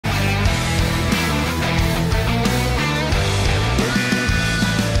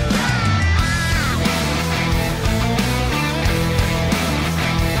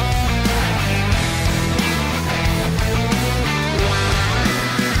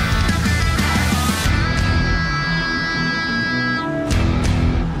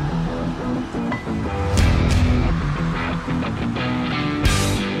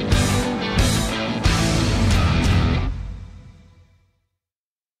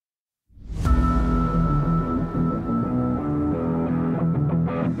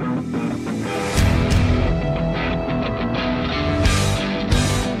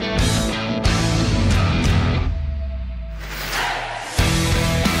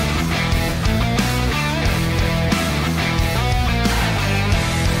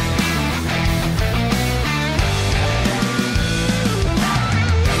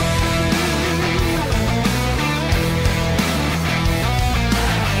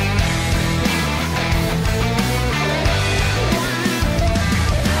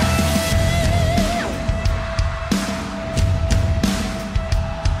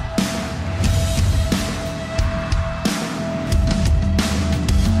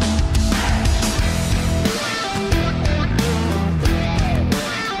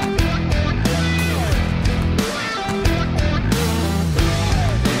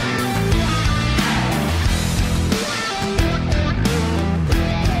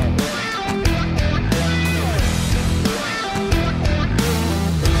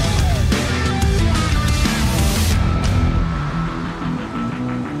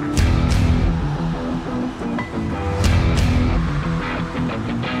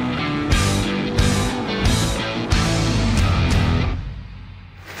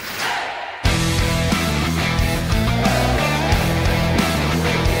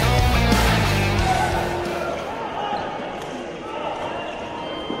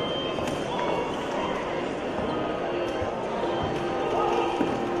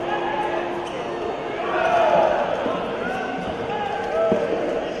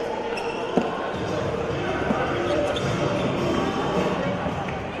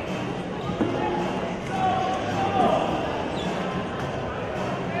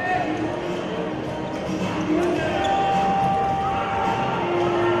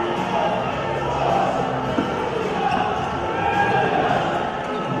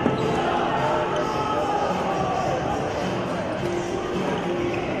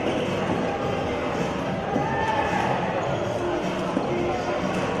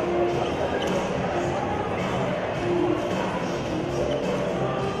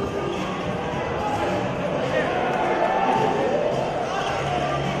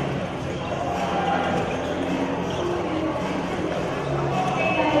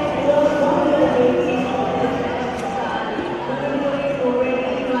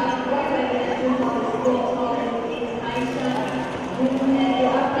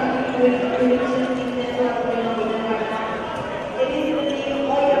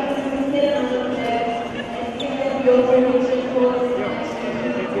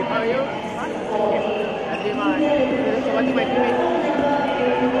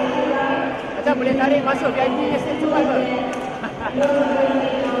boleh tarik masuk VIP estate tu kan?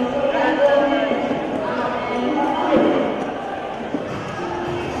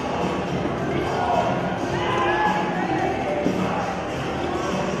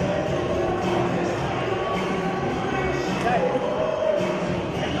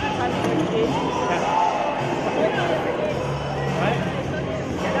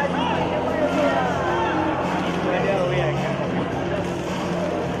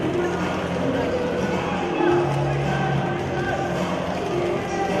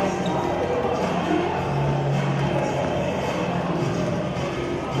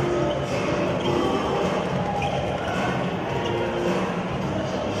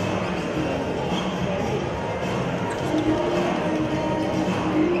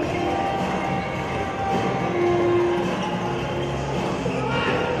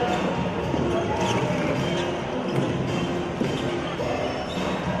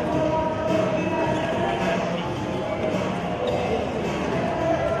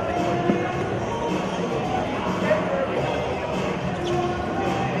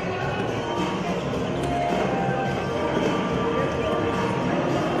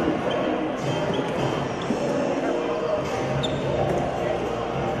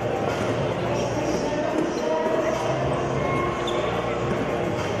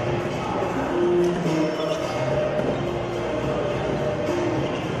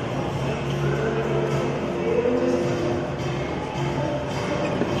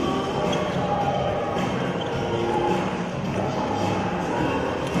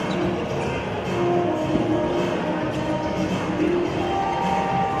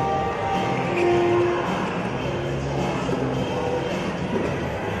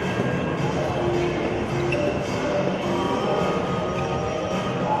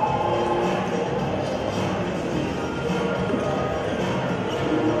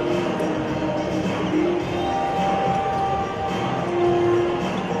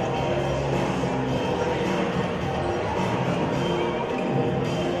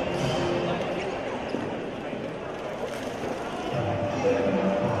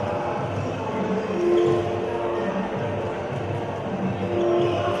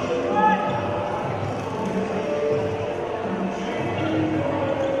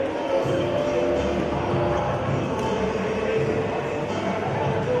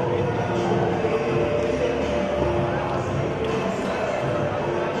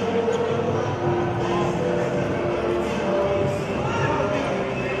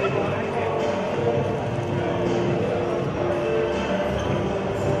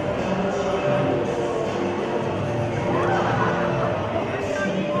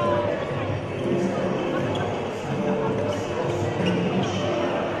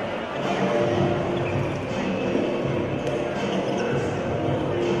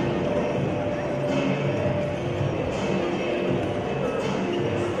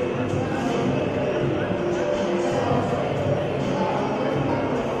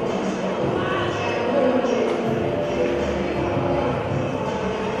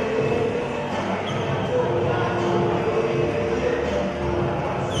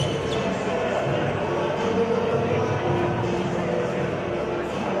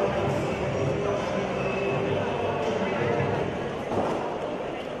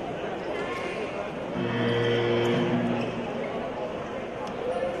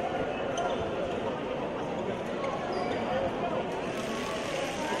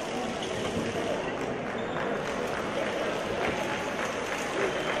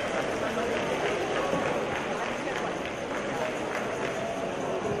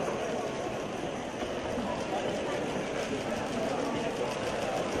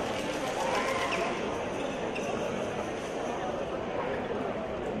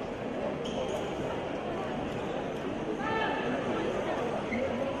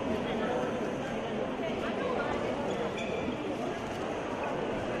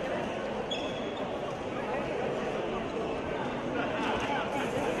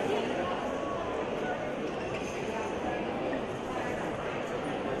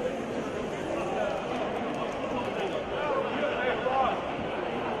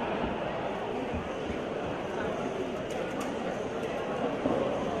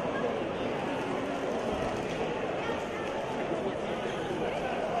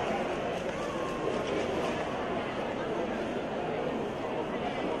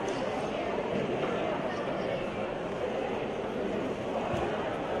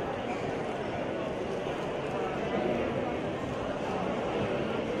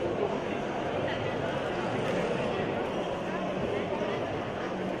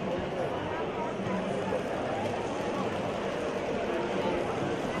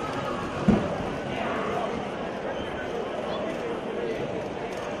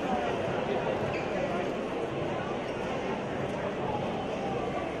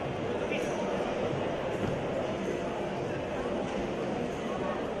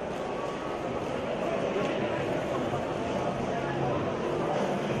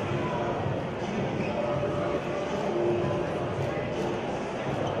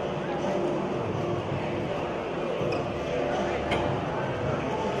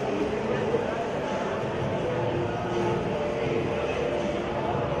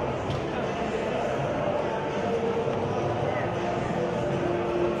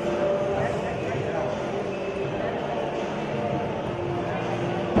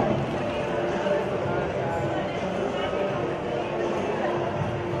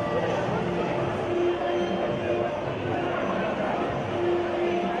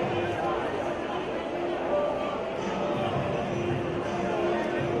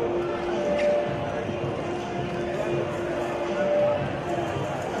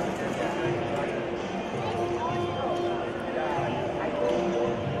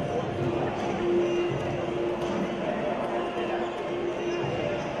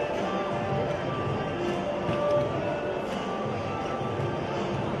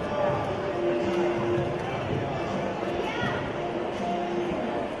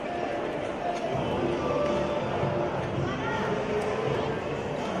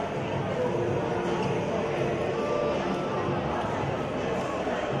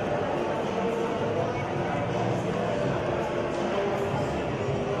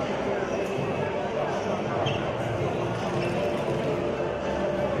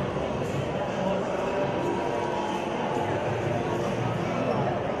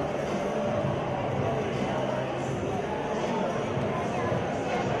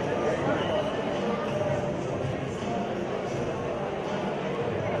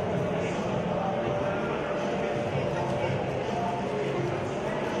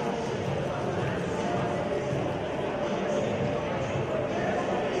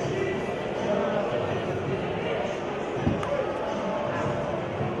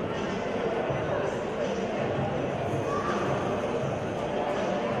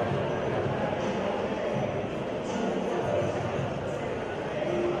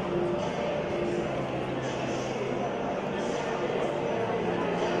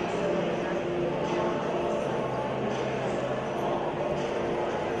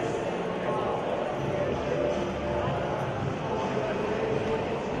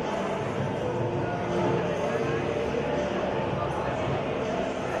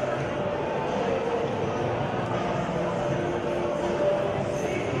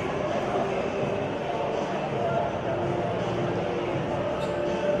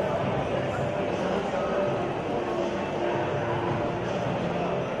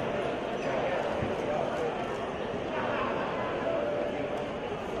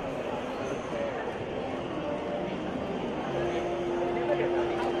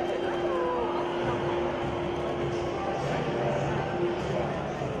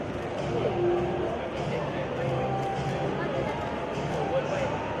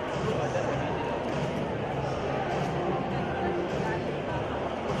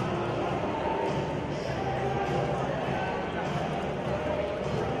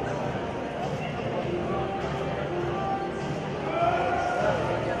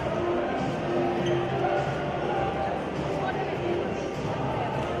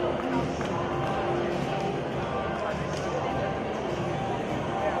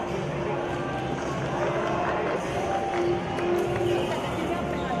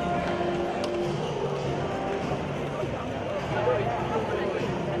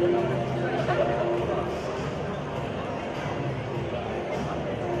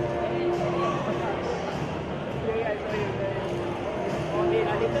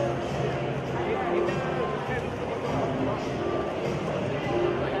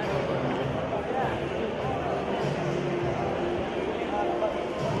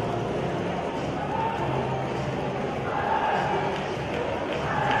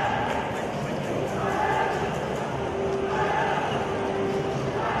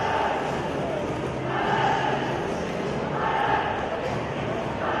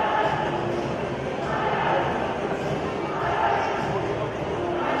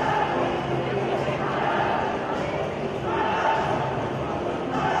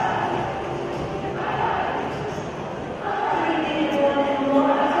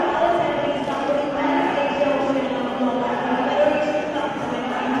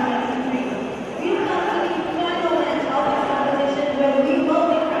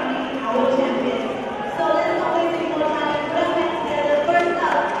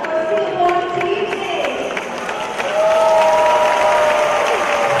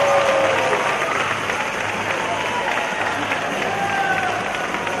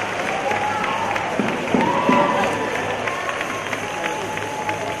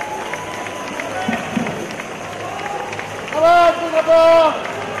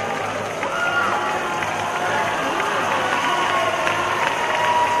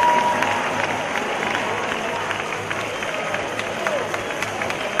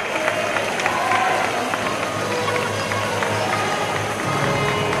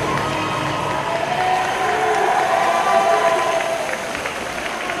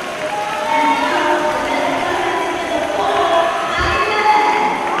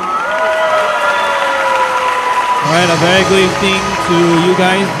 Alright, a very good evening to you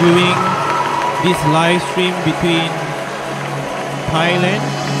guys viewing this live stream between Thailand.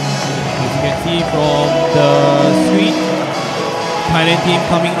 As you can see from the screen, Thailand team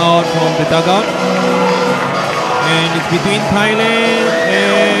coming out from the dugout. And it's between Thailand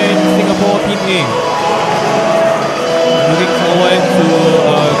and Singapore Team A. Looking forward to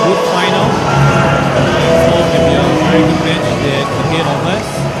a good final. So maybe a very good match that ahead of us.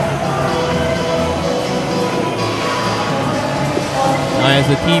 As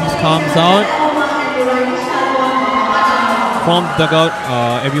the teams comes out from the dugout,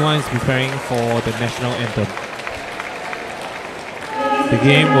 everyone is preparing for the national anthem. The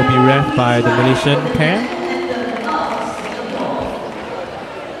game will be ref by the Malaysian pair.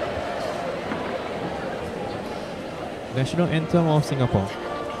 National anthem of Singapore.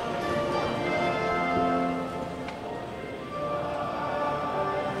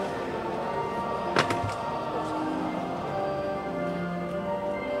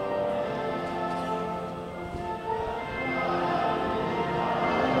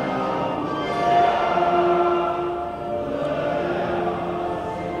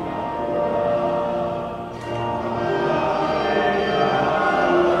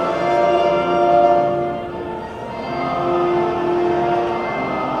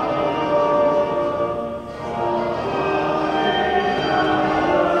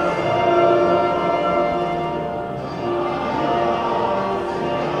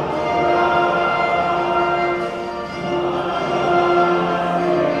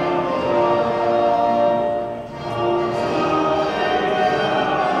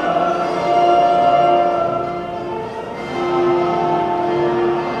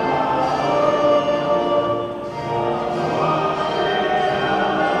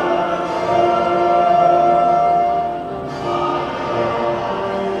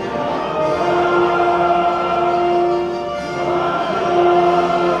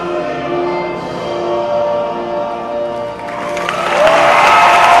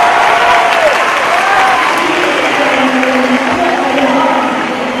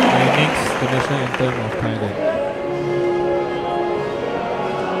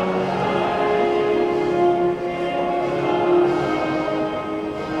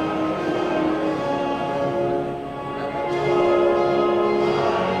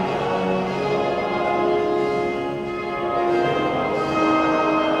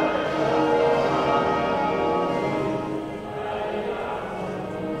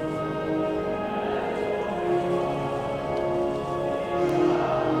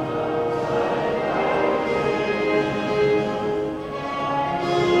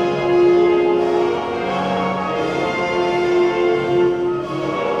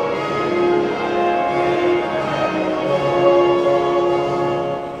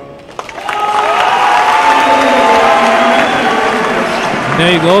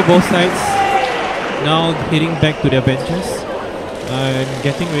 There you go, both sides now heading back to their benches. and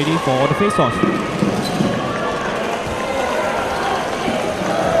getting ready for the face-off.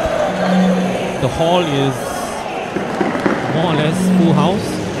 The hall is more or less full house,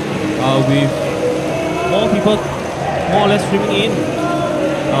 with more people more or less streaming in.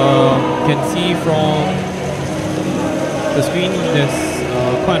 You can see from the screen there's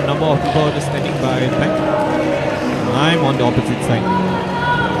quite a number of people just standing by the back. I'm on the opposite side.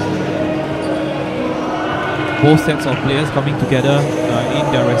 Both sets of players coming together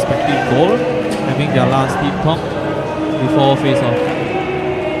in their respective goal, having their last deep talk before face-off.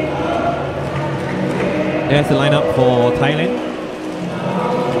 There's the lineup for Thailand.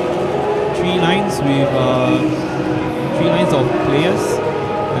 Three lines of players,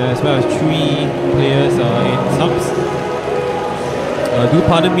 as well as 3 players in subs. Do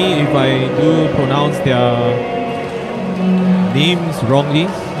pardon me if I do pronounce their names wrongly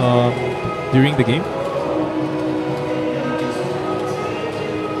during the game.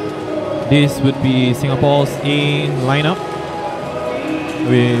 This would be Singapore's A lineup,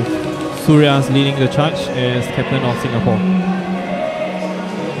 with Suryas leading the charge as captain of Singapore.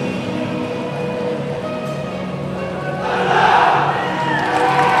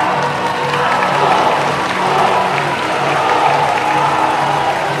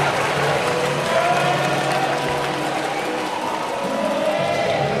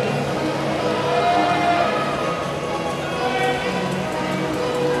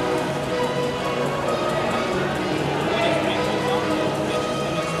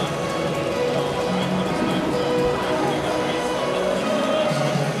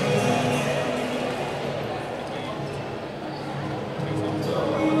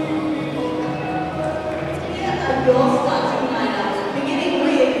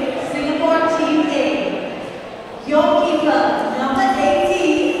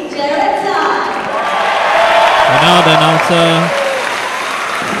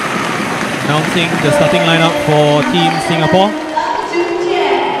 Announcing the starting lineup for Team Singapore.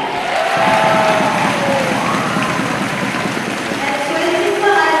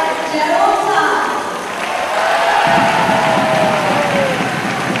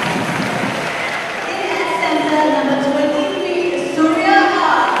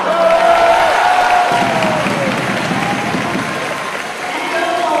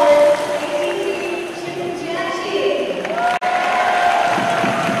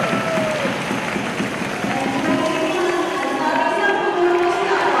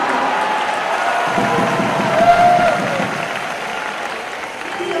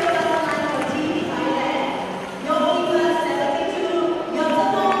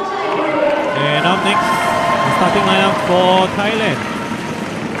 Starting lineup for Thailand.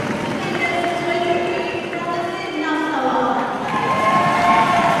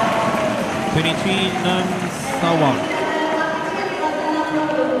 Nam Sawang.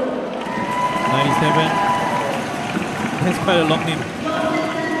 97. That's quite a long name.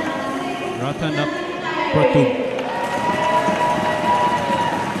 Ratanap Pratum.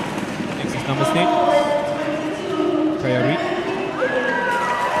 Next is number 6. Kaya Reed.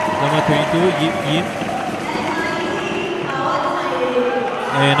 Number 22, Yip Yin.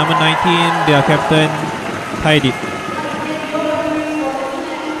 And number 19, their captain, Taidip.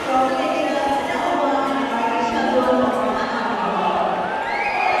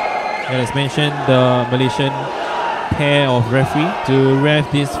 As mentioned, the Malaysian pair of referee to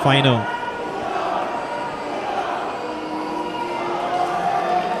ref this final.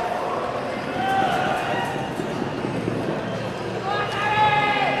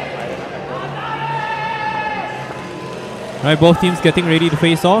 Right, both teams getting ready to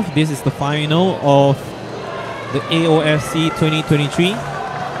face off. This is the final of the AOFC 2023.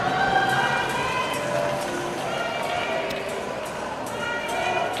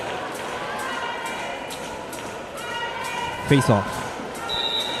 Face off.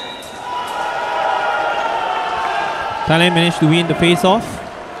 Thailand managed to win the face off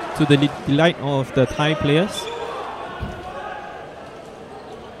to the delight of the Thai players.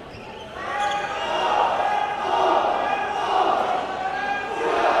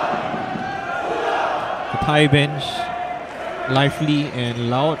 Thai bench lively and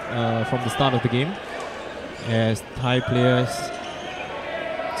loud from the start of the game, as Thai players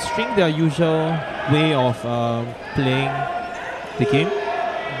string their usual way of playing the game,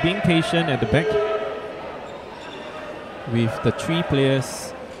 being patient at the back, with the 3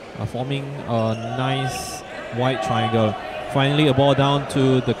 players forming a nice wide triangle. Finally, a ball down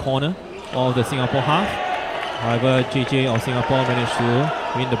to the corner of the Singapore half. However, JJ of Singapore managed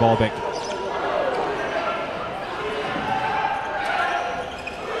to win the ball back.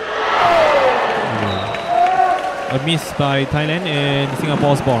 A miss by Thailand and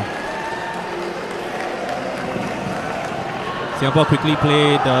Singapore's ball. Singapore quickly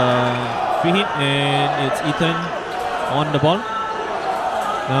played the free hit and it's Ethan on the ball.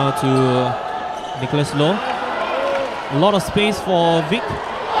 Now to Nicholas Low. A lot of space for Vic.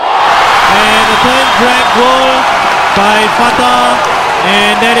 And a turn drag goal by Fatah.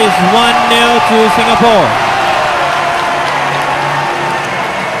 And that is 1-0 to Singapore.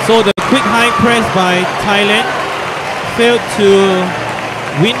 So the quick high press by Thailand failed to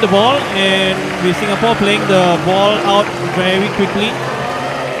win the ball, and with Singapore playing the ball out very quickly.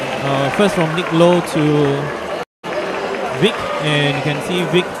 First from Nick Low to Vic, and you can see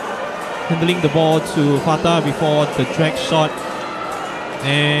Vic handling the ball to Fatah before the drag shot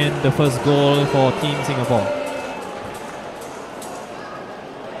and the first goal for Team Singapore.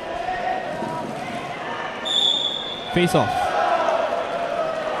 Face off.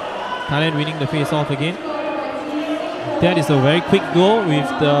 Thailand winning the face off again. That is a very quick goal with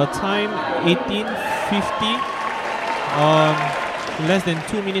the time 18:50. Less than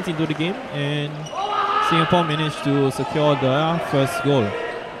 2 minutes into the game, and Singapore managed to secure the first goal.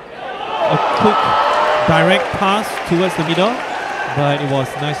 A quick direct pass towards the middle, but it was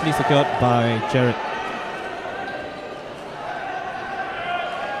nicely secured by Jared.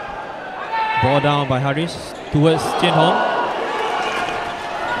 Ball down by Haris towards Jian Hong.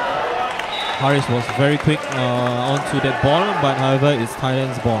 Haris was very quick onto that ball, but however it's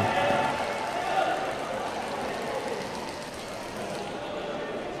Thailand's ball.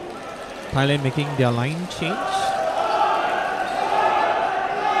 Thailand making their line change.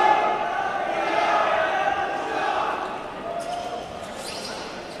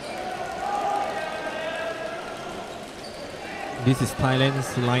 This is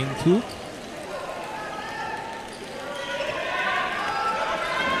Thailand's line 2.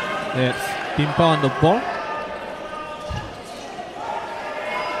 That's Timpa on the ball.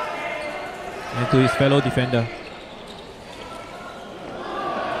 And to his fellow defender.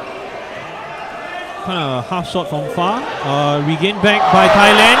 Kind of a half shot from far. Regained back by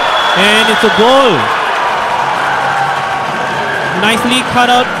Thailand. And it's a goal. Nicely cut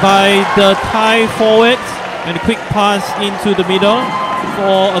out by the Thai forwards. And a quick pass into the middle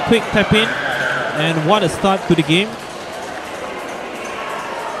for a quick tap in. And what a start to the game.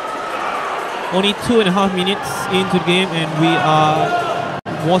 Only 2.5 minutes into the game, and we are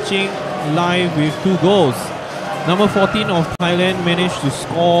watching live with 2 goals. Number 14 of Thailand managed to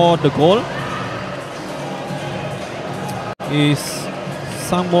score the goal. Is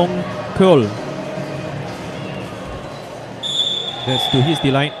Samong Keol. That's to his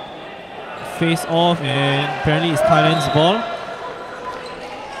delight. Face off, and apparently it's Thailand's ball.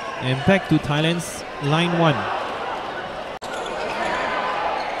 And back to Thailand's line 1.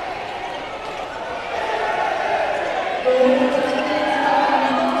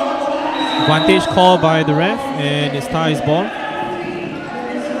 Advantage call by the ref, and it's Thai's ball.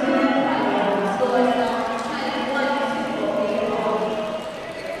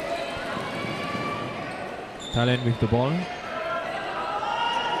 Thailand with the ball.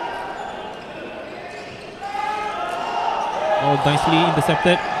 Oh, nicely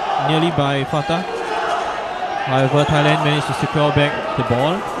intercepted, nearly by Fatah. However, Thailand managed to secure back the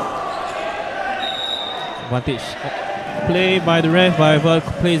ball. Advantage play by the ref, however,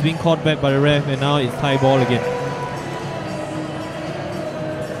 play is being caught back by the ref, and now it's Thai ball again.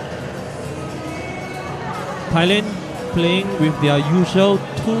 Thailand playing with their usual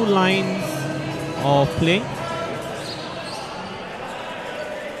 2 lines of play.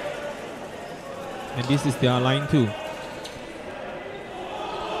 And this is their line 2.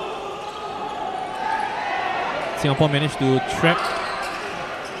 Singapore managed to trap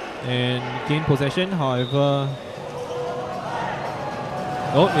and gain possession, however...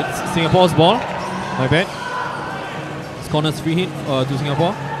 Oh, it's Singapore's ball. My bad. It's corner's free hit to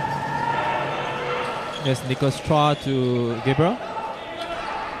Singapore. Yes, Nicholas Tra to Gabriel.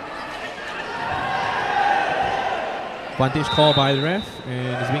 Advantage call by the ref,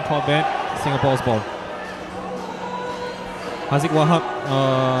 and it's being called back. Singapore's ball. Haziq Wahab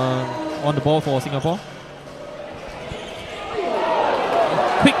on the ball for Singapore.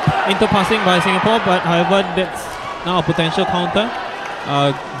 Quick interpassing by Singapore, but however that's now a potential counter.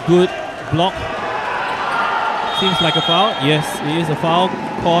 Good block. Seems like a foul. Yes, it is a foul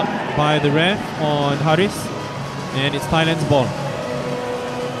caught by the ref on Haris, and it's Thailand's ball.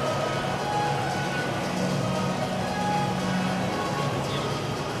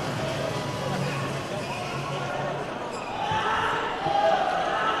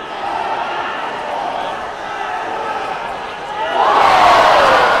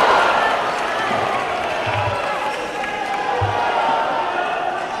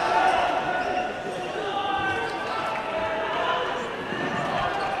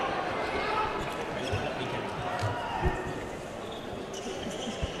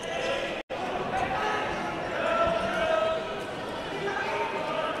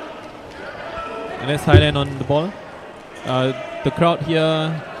 And that's Thailand on the ball. The crowd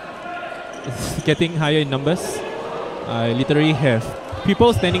here is getting higher in numbers. I literally have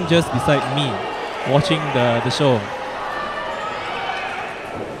people standing just beside me watching the show.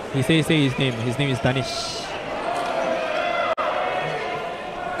 He say his name. His name is Danish.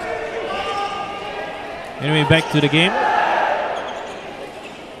 Anyway, back to the game.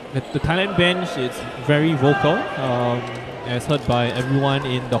 The Thailand bench is very vocal, as heard by everyone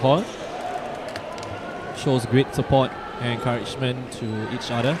in the hall. Shows great support and encouragement to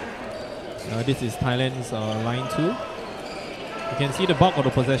each other. This is Thailand's line 2. You can see the bulk of the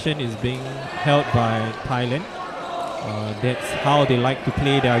possession is being held by Thailand. That's how they like to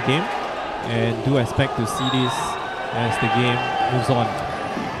play their game, and do expect to see this as the game moves on.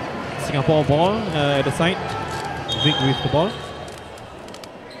 Singapore ball at the side. Vic with the ball.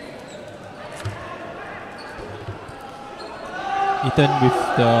 Ethan with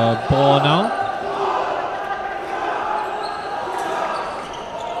the ball now.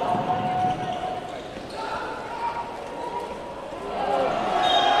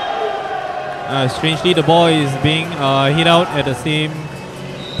 Strangely, the ball is being hit out at the same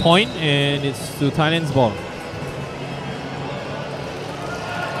point, and it's to Thailand's ball.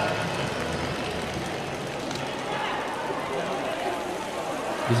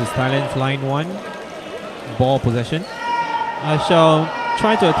 This is Thailand's line 1 ball possession. I shall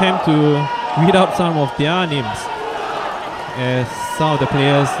try to attempt to read out some of their names as some of the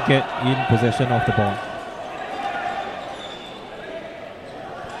players get in possession of the ball.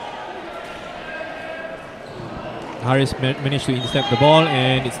 Haris managed to intercept the ball,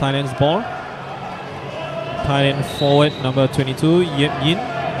 and it's Thailand's ball. Thailand forward number 22, Yep Yin,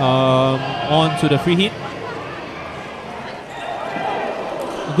 on to the free hit.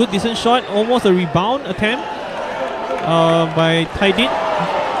 A good decent shot, almost a rebound attempt by Thaidit.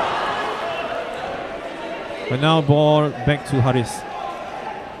 But now ball back to Haris.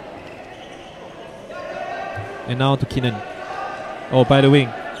 And now to Keenan. Oh, by the way,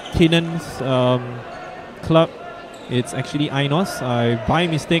 Keenan's club, it's actually INOS. I by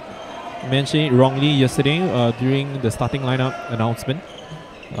mistake mentioned it wrongly yesterday during the starting lineup announcement,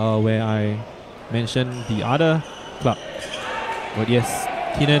 where I mentioned the other club. But yes,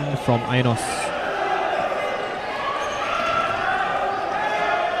 Keenan from INOS.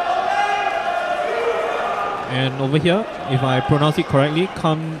 And over here, if I pronounce it correctly,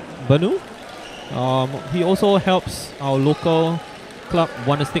 Kam Banu. He also helps our local club,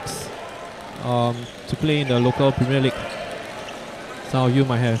 Wonder Sticks, to play in the local Premier League. Some of you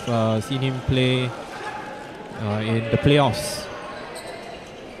might have seen him play in the playoffs.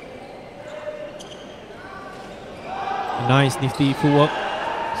 Nice nifty footwork,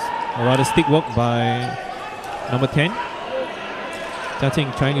 or rather stick work by number 10.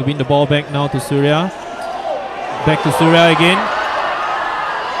 Tating trying to win the ball back now to Surya. Back to Surya again.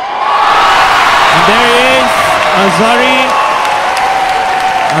 And there is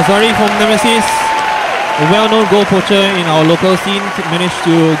Azari from Nemesis, a well-known goal poacher in our local scene, managed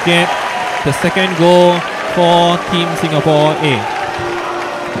to get the second goal for Team Singapore A.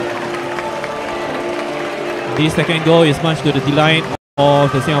 This second goal is much to the delight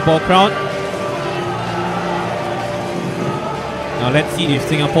of the Singapore crowd. Now let's see if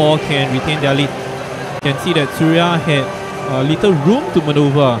Singapore can retain their lead. You can see that Surya had little room to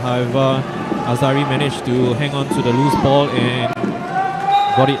maneuver. However, Azari managed to hang on to the loose ball and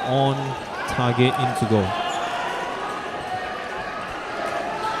got it on target into goal.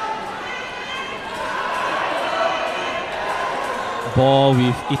 Ball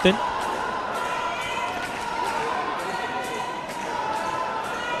with Ethan.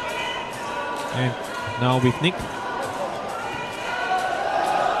 And now with Nick.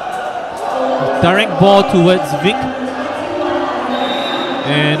 Direct ball towards Vic.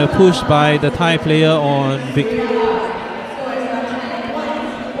 And a push by the Thai player on Vic.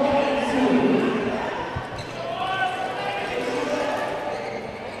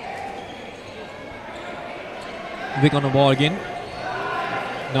 Vic on the ball again.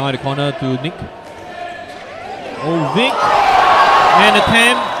 Now at the corner to Nick. Oh, Vic! And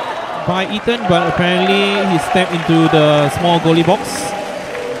attempt by Ethan, but apparently he stepped into the small goalie box.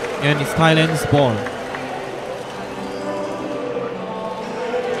 And it's Thailand's ball.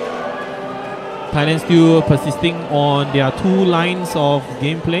 Thailand still persisting on their two lines of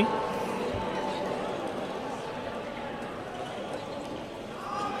gameplay.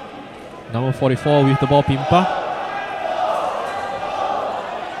 Number 44 with the ball, Pimpa.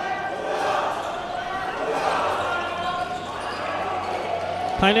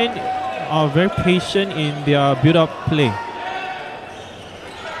 Thailand are very patient in their build-up play.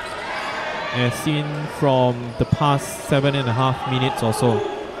 as seen from the past 7.5 minutes or so.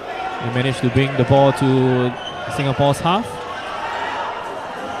 They managed to bring the ball to Singapore's half.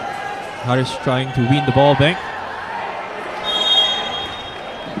 Haris trying to win the ball back.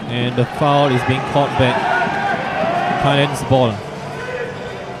 And the foul is being caught back. Thailand's ball.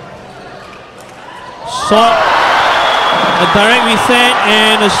 Shot. A direct reset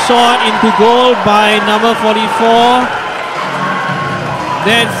and a shot into goal by number 44.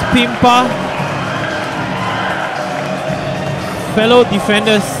 That's Pimpa. Fellow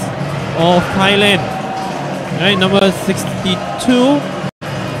defenders of Thailand. Right, number 62.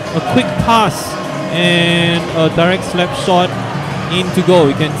 A quick pass and a direct slap shot into goal.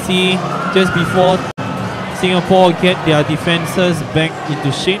 You can see just before Singapore get their defenses back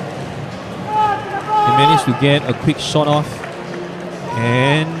into shape, they managed to get a quick shot off,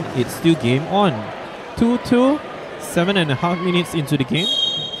 and it's still game on. 2-2, 7.5 minutes into the game.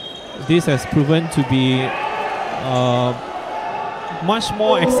 This has proven to be a much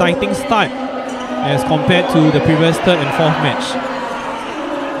more exciting start as compared to the previous third and fourth match.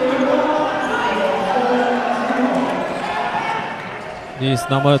 This is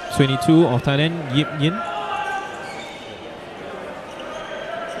number 22 of Thailand, Yip Yin.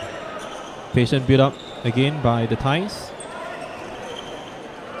 Patient build up again by the Thais.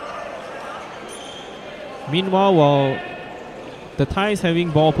 Meanwhile, while the Thais having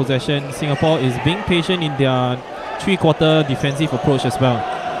ball possession, Singapore is being patient in their three-quarter defensive approach as well.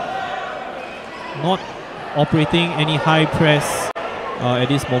 Not operating any high press at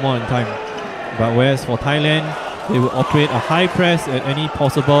this moment in time. But whereas for Thailand, they will operate a high press at any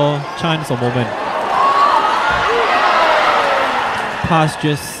possible chance or moment. Pass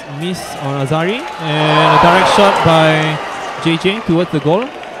just missed on Azari, and a direct shot by JJ towards the goal.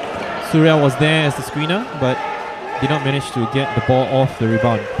 Surya was there as the screener, but did not manage to get the ball off the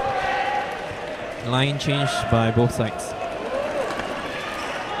rebound. Line change by both sides.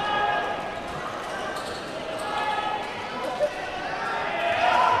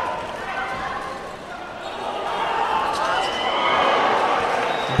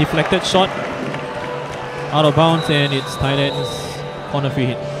 Deflected shot out of bounds, and it's Thailand's corner free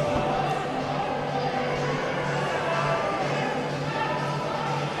hit.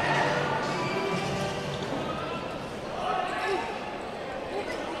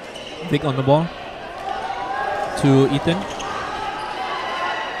 Vic on the ball to Ethan.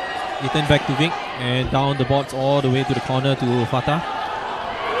 Ethan back to Vic, and down the boards all the way to the corner to Fatah.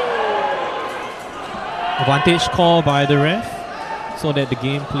 Advantage call by the ref, so that the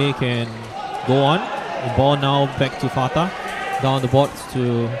gameplay can go on. The ball now back to Fatah. Down the boards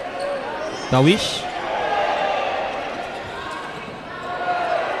to Dawish.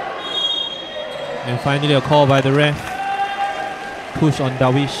 And finally a call by the ref. Push on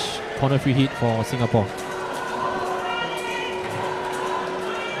Dawish. Corner free hit for Singapore.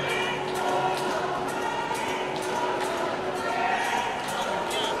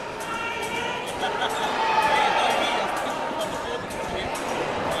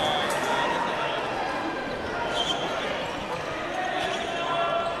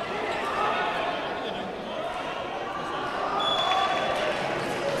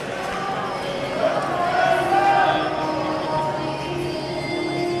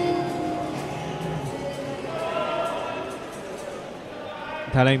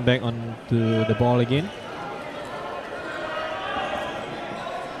 Thailand back onto the ball again.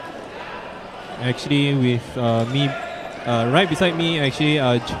 Actually, with me right beside me, actually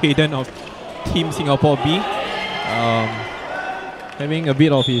Jaden of Team Singapore B, having a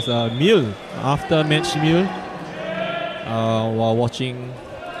bit of his meal, after match meal, while watching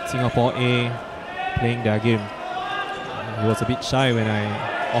Singapore A playing their game. He was a bit shy when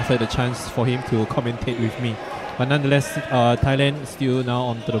I offered the chance for him to commentate with me. But nonetheless, Thailand still now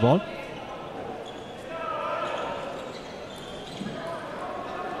onto the ball.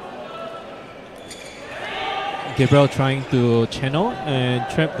 Gabriel trying to channel and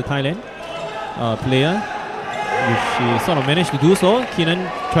trap the Thailand player, which he sort of managed to do so. Keenan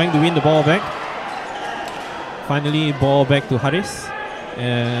trying to win the ball back. Finally, ball back to Haris.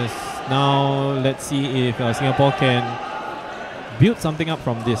 Now let's see if Singapore can build something up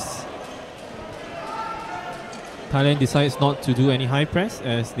from this. Thailand decides not to do any high press,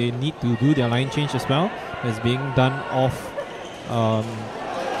 as they need to do their line change as well, as being done off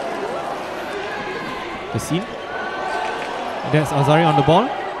the scene. That's Azari on the ball,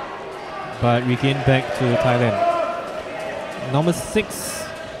 but regained back to Thailand. Number 6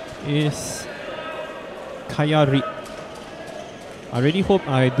 is Kayari. I really hope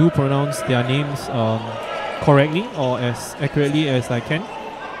I do pronounce their names correctly or as accurately as I can.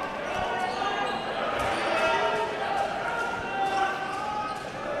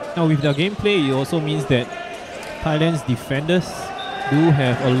 Now with their gameplay, it also means that Thailand's defenders do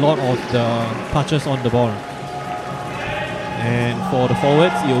have a lot of the touches on the ball. And for the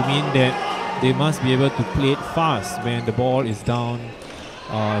forwards, it will mean that they must be able to play it fast when the ball is down,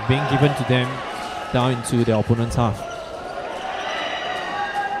 being given to them down into their opponent's half.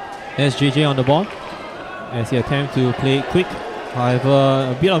 There's JJ on the ball as he attempts to play it quick.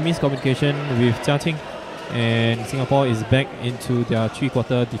 However, a bit of miscommunication with Jia Ting, and Singapore is back into their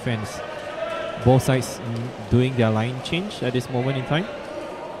three-quarter defense. Both sides doing their line change at this moment in time.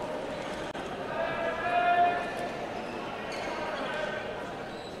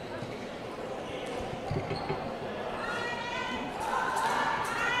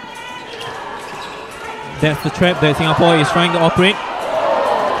 That's the trap that Singapore is trying to operate.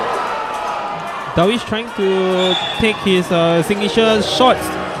 Darwish trying to take his signature shots.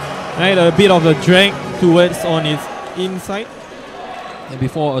 Right, a bit of a drag towards on his inside. And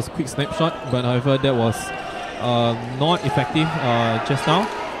before a quick snapshot, but however that was not effective just now.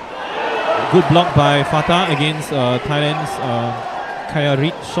 Good block by Fatah against Thailand's Kaya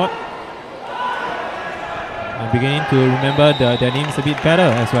Reed shot. I'm beginning to remember their names a bit better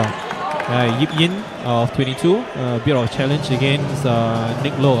as well. Yip Yin of 22, a bit of challenge against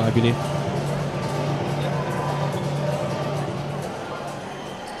Nick Low, I believe.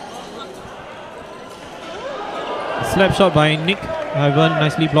 Slap shot by Nick, however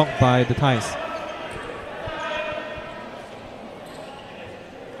nicely blocked by the Thais.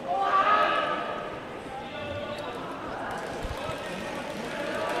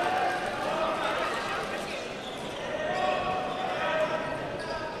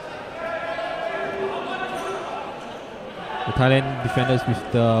 The Thailand defenders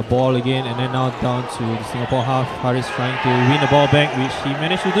with the ball again, and then now down to the Singapore half. Haris trying to win the ball back, which he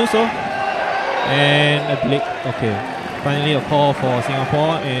managed to do so. And a blink. Okay, finally a call for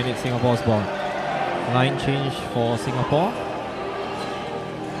Singapore, and it's Singapore's ball. Line change for Singapore.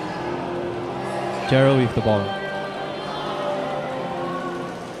 Gerald with the ball.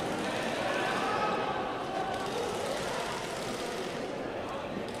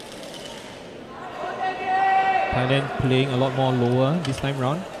 Thailand playing a lot more lower this time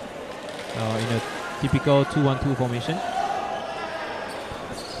round in a typical 2-1-2 formation.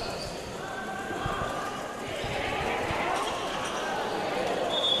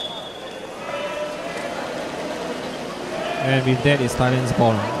 And with that, it's Thailand's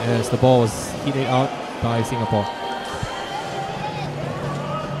ball as the ball was hit out by Singapore.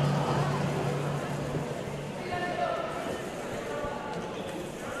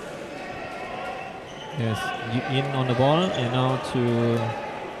 Yes, in on the ball, and now to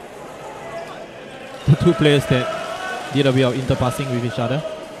the two players that did a bit of interpassing with each other.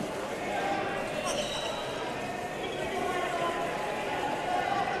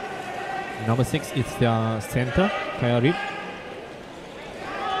 Number 6 is their center, Kaya Reed.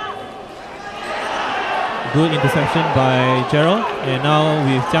 Good interception by Gerald, and now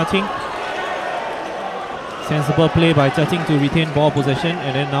with Jia Ting. Sensible play by Jia Ting to retain ball possession,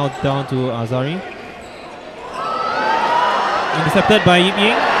 and then now down to Azari. Intercepted by Yip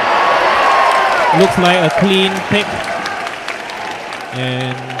Ying. Looks like a clean pick.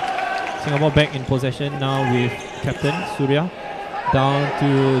 And Singapore back in possession now with captain Surya. Down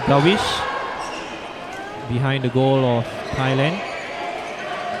to Darwish. Behind the goal of Thailand.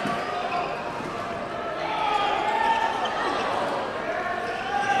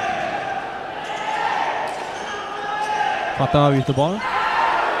 Fatah with the ball.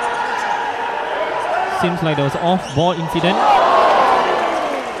 Seems like there was off-ball incident,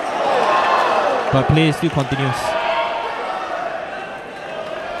 but play still continues.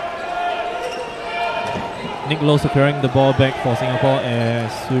 Nick Lowe securing the ball back for Singapore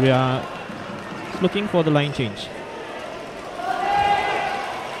as Surya is looking for the line change.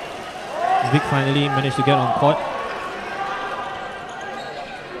 Vic finally managed to get on court.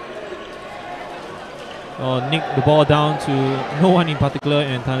 Nick the ball down to no one in particular,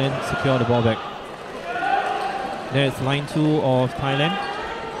 and Thailand secure the ball back. There's line 2 of Thailand.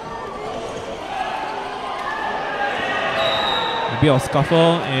 A bit of scuffle,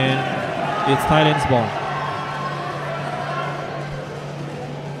 and it's Thailand's ball.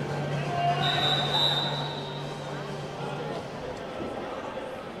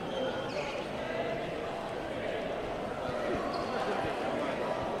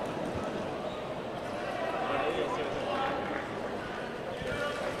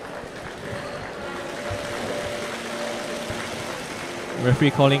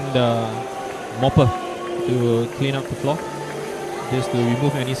 Referee calling the mopper to clean up the floor, just to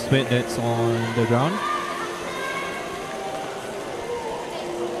remove any sweat that's on the ground.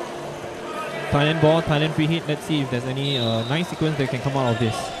 Thailand ball, Thailand free hit. Let's see if there's any nice sequence that can come out of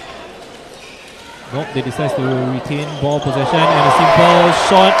this. Nope, they decide to retain ball possession and a simple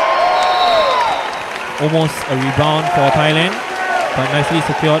shot. Almost a rebound for Thailand, but nicely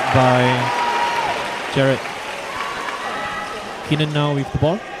secured by Jared. Keenan now with the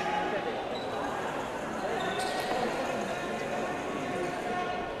ball.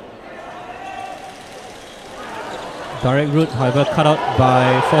 Direct route, however, cut out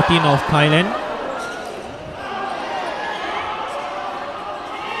by 14 of Thailand.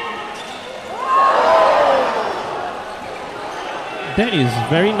 That is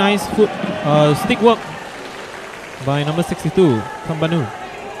very nice stick work by number 62, Kambanu.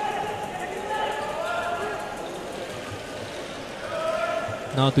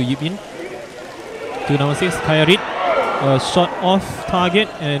 Now to Yip In. To number 6, Khayarit. A shot off target,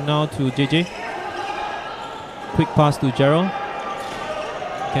 and now to JJ. Quick pass to Gerald.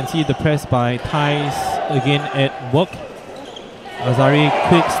 Can see the press by Thais again at work. Azari,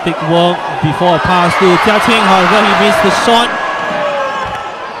 quick stick work before a pass to Jiaqing. However, he missed the shot.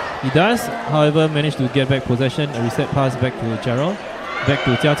 He does, however, manage to get back possession. A reset pass back to Gerald. Back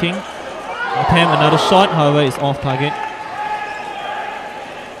to Jiaqing. Attempt another shot, however, it's off target.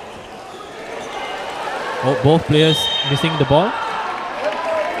 Both players missing the ball.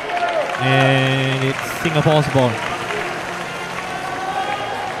 And it's Singapore's ball.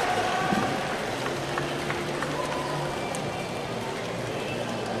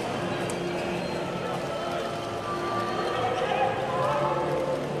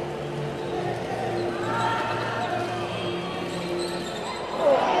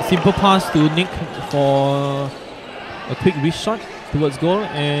 Simple pass to Nick for a quick wrist shot towards goal,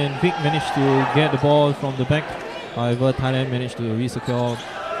 and Vic managed to get the ball from the back. However, Thailand managed to re-secure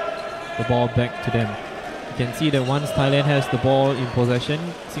the ball back to them. You can see that once Thailand has the ball in possession,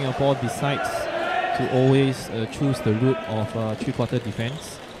 Singapore decides to always choose the route of three-quarter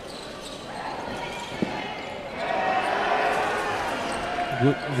defense.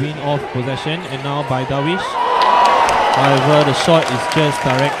 Good win of possession, and now by Darwish. However, the shot is just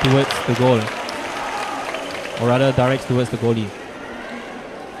direct towards the goal, or rather directs towards the goalie.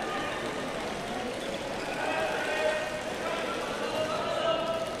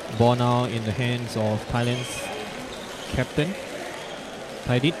 Ball now in the hands of Thailand's captain,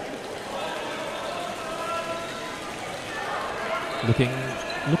 Thaidit.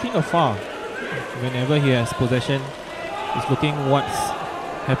 Looking afar. Whenever he has possession, he's looking what's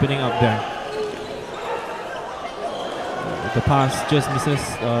happening up there. The pass just misses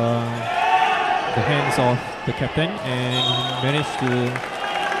the hands of the captain, and he managed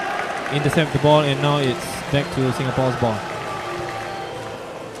to intercept the ball, and now it's back to Singapore's ball.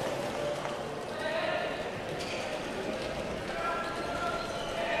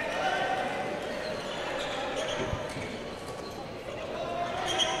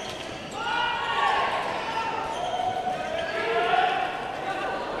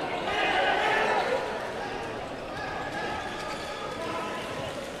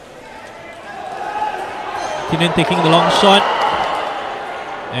 Keenan taking the long shot,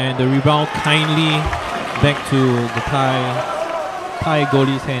 and the rebound kindly back to the Thai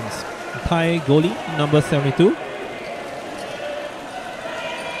goalie's hands. Thai goalie number 72,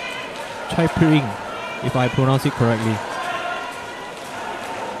 Chai Piring, if I pronounce it correctly.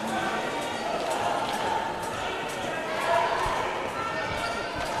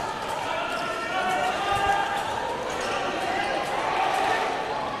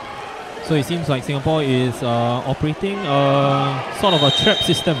 So it seems like Singapore is operating sort of a trap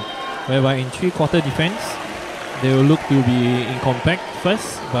system, whereby in three-quarter defense, they will look to be in compact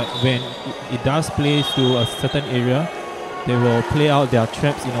first, but when it does play to a certain area, they will play out their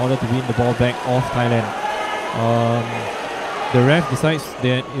traps in order to win the ball back off Thailand. The ref decides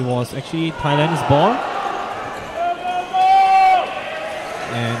that it was actually Thailand's ball,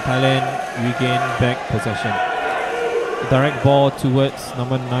 and Thailand regained back possession. Direct ball towards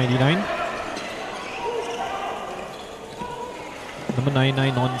number 99. Number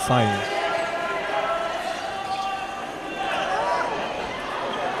 99 onside.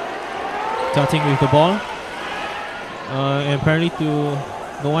 Starting with the ball. And apparently to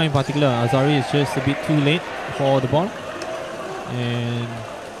no one in particular, Azari is just a bit too late for the ball. And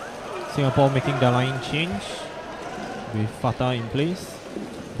Singapore making the line change with Fatah in place.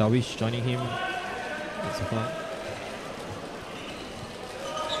 Darwish joining him.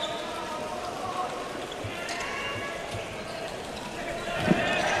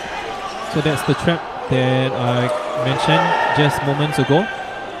 So that's the trap that I mentioned just moments ago,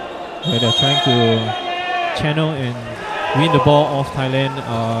 where they're trying to channel and win the ball off Thailand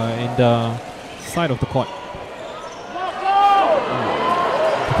in the side of the court.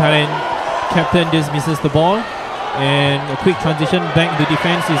 Thailand captain just misses the ball, and a quick transition back. The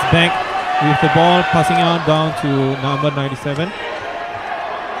defense is back with the ball, passing on down to number 97.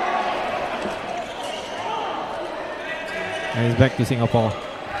 And it's back to Singapore.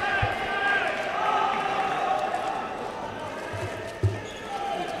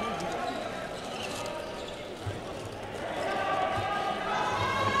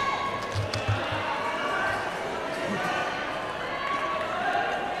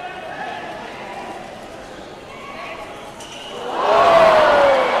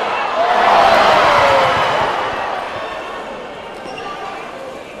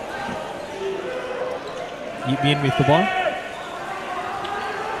 In with the ball.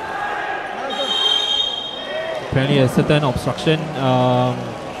 Apparently a certain obstruction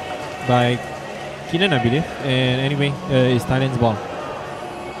by Keenan, I believe. And anyway, it's Thailand's ball.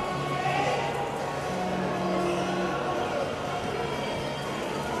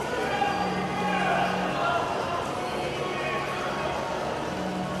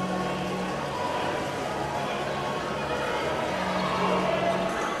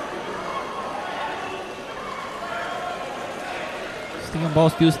 Singapore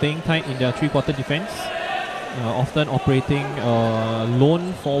still staying tight in their three-quarter defense, often operating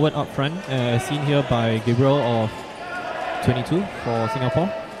lone forward up front, as seen here by Gabriel of 22 for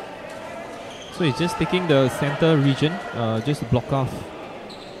Singapore. So he's just taking the center region just to block off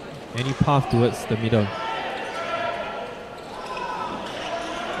any path towards the middle.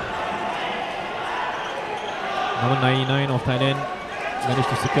 Number 99 of Thailand managed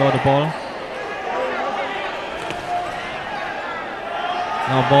to secure the ball.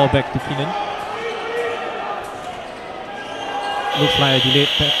 Now ball back to Keenan. Looks like a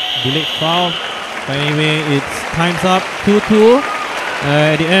delayed foul. But anyway, it's time's up. 2-2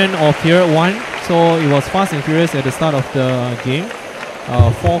 at the end of period 1. So it was fast and furious at the start of the game.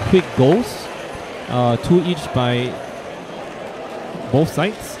 4 quick goals, 2 each by both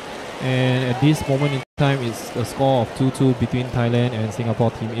sides. And at this moment in time, it's a score of 2-2 between Thailand and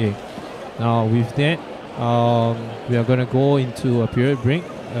Singapore Team A. Now with that, we are going to go into a period break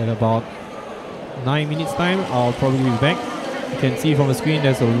at about 9 minutes time. I'll probably be back. You can see from the screen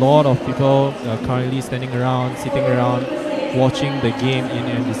there's a lot of people currently standing around, sitting around, watching the game in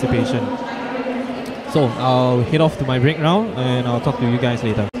anticipation. So I'll head off to my break now and I'll talk to you guys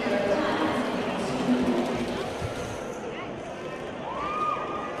later.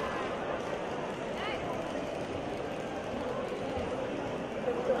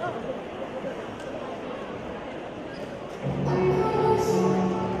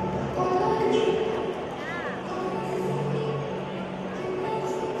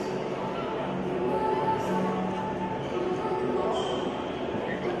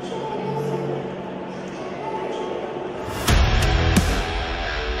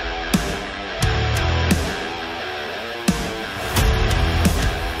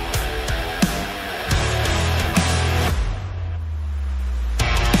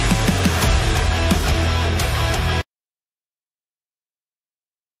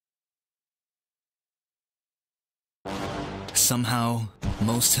 Somehow,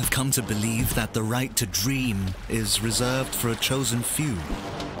 most have come to believe that the right to dream is reserved for a chosen few.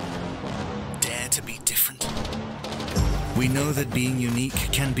 Dare to be different. We know that being unique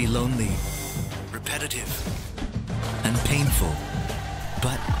can be lonely, repetitive, and painful,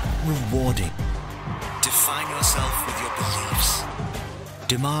 but rewarding. Define yourself with your beliefs.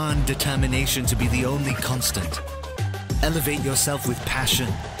 Demand determination to be the only constant. Elevate yourself with passion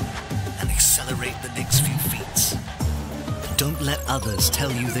and accelerate the next few feats. Don't let others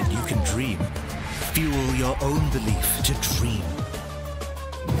tell you that you can dream. Fuel your own belief to dream.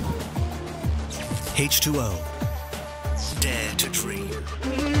 H2O. Dare to dream.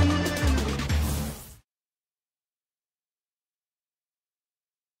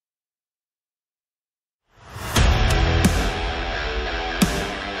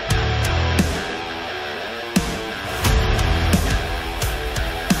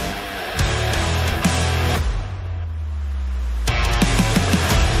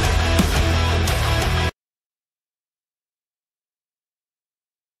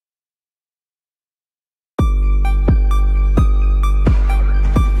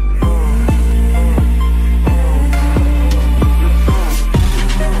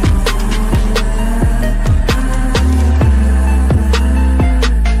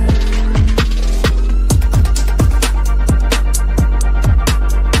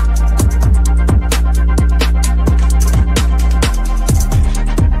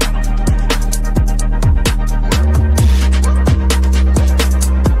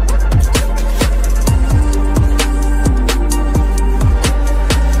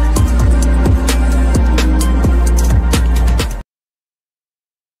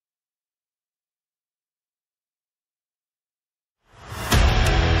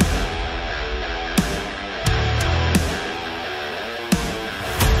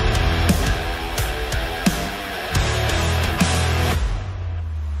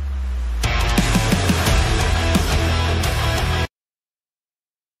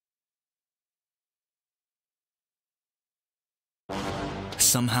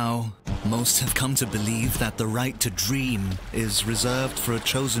 Somehow, most have come to believe that the right to dream is reserved for a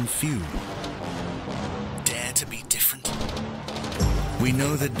chosen few. Dare to be different. We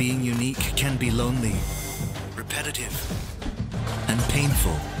know that being unique can be lonely, repetitive, and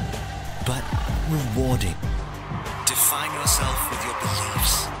painful, but rewarding. Define yourself with your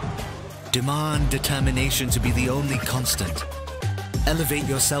beliefs. Demand determination to be the only constant. Elevate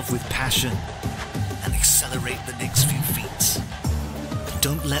yourself with passion and accelerate the next few feats.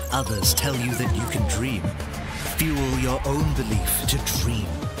 Don't let others tell you that you can dream. Fuel your own belief to dream.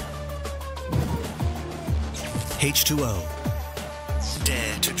 H2O.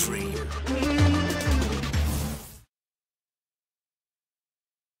 Dare to dream.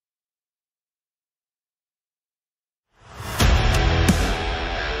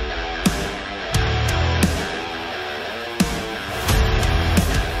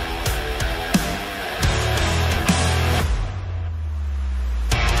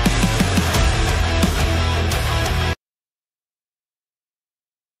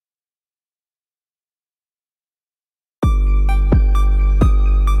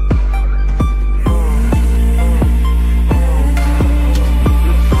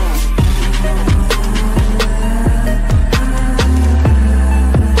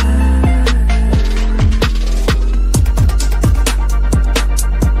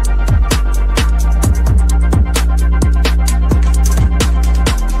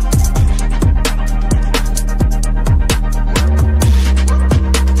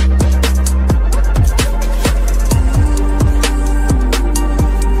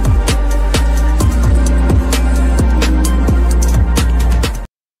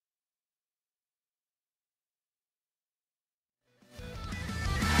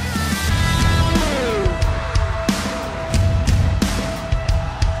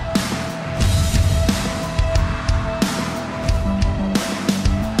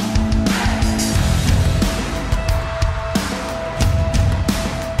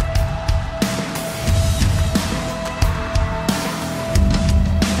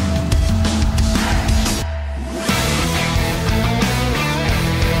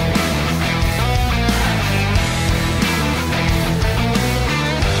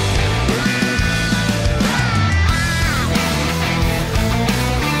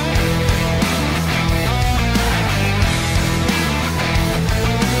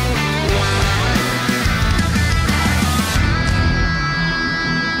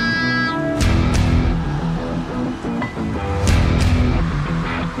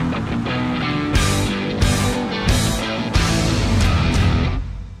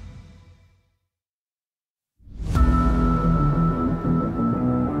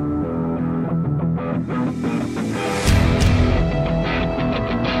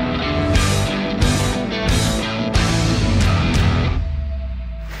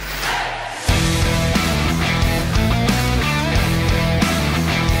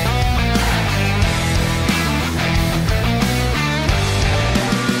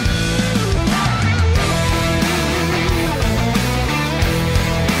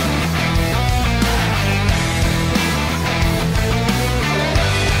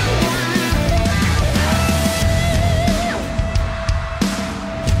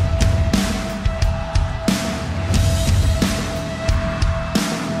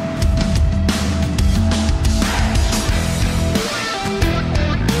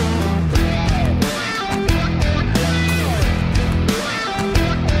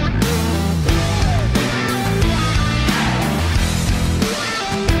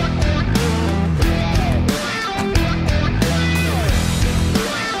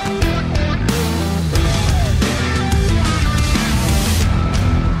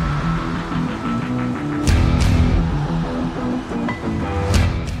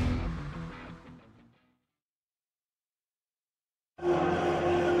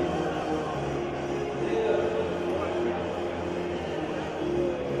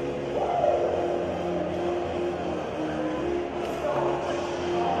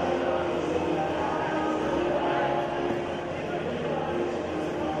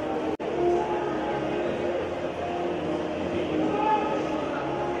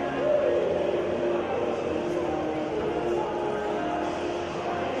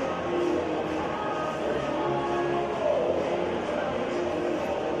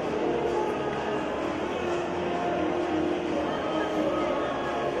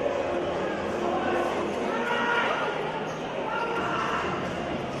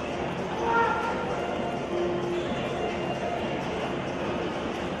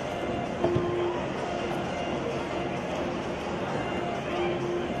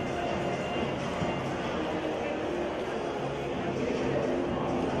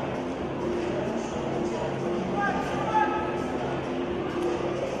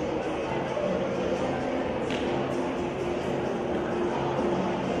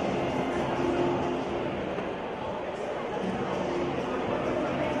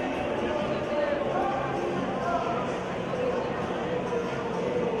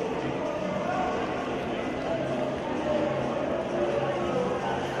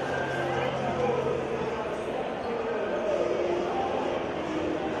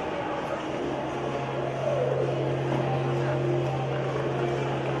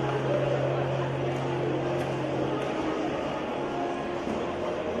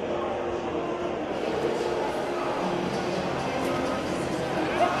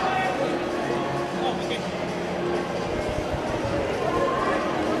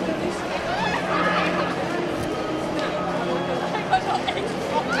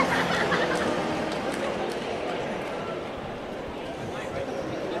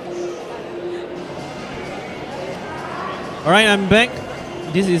 Alright, I'm back.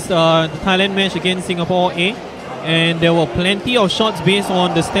 This is the Thailand match against Singapore A. And there were plenty of shots based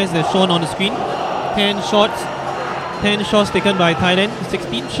on the stats that's shown on the screen. 10 shots taken by Thailand,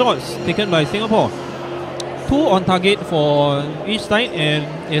 16 shots taken by Singapore. 2 on target for each side, and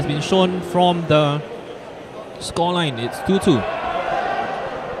it has been shown from the scoreline. It's 2-2.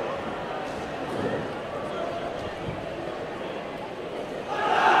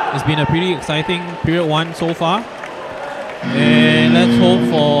 It's been a pretty exciting period 1 so far. And let's hope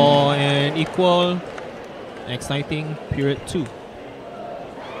for an equal exciting period 2.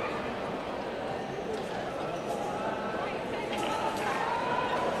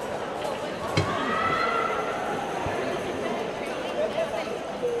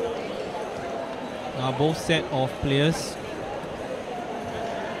 Now both sets of players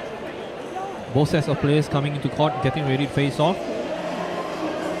coming into court, getting ready to face off.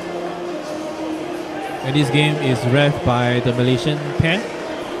 And this game is ref by the Malaysian pair.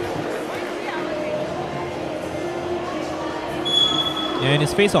 And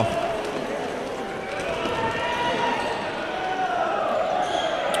it's face off.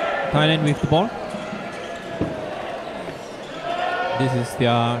 Thailand with the ball. This is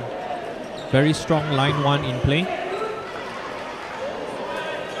their very strong line 1 in play.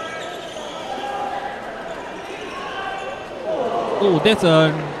 Oh, that's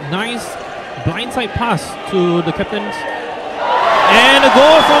a nice blindside pass to the captains. And a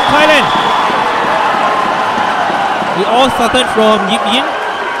goal from Thailand. It all started from Yip Yin,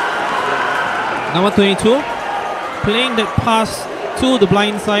 number 22, playing that pass to the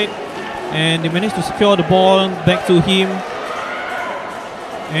blind side, and they managed to secure the ball back to him.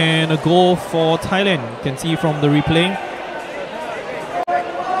 And a goal for Thailand. You can see from the replay,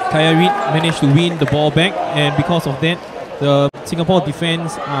 Kaya Reed managed to win the ball back, and because of that, the Singapore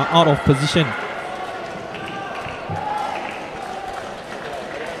defense are out of position.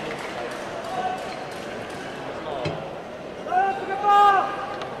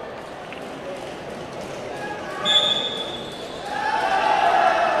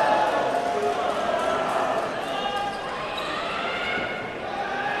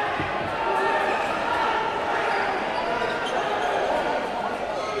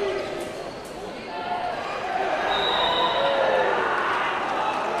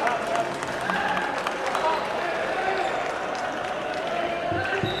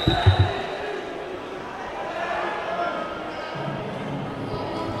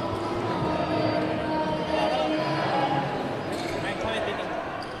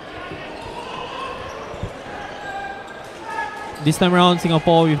 This time around,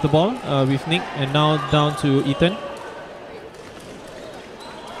 Singapore with the ball, with Nick, and now down to Ethan.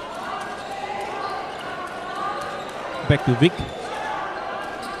 Back to Vic.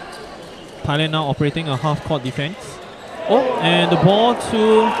 Thailand now operating a half-court defense. Oh, and the ball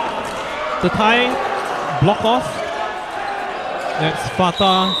to the Thai, block off. That's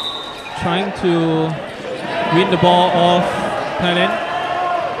Fatah trying to win the ball off Thailand.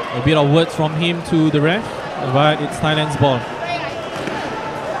 A bit of words from him to the ref, but it's Thailand's ball.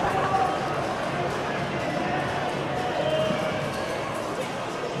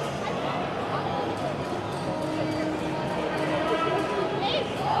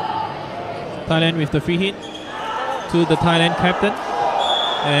 Thailand with the free hit to the Thailand captain,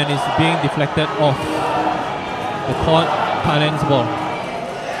 and it's being deflected off the court. Thailand's ball.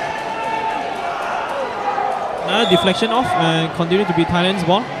 Another deflection off, and continue to be Thailand's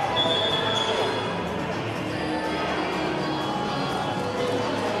ball.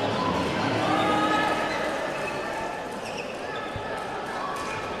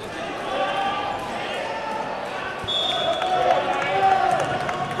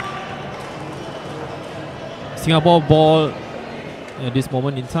 Singapore ball at this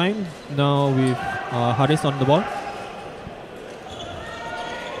moment in time. Now with Haris on the ball.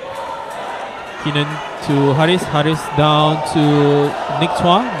 Keenan to Haris. Haris down to Nick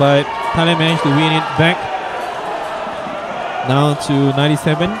Chua, but Thailand managed to win it back. Now to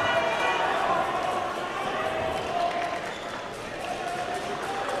 97.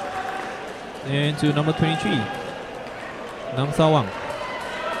 And to number 23, Nam Sawang.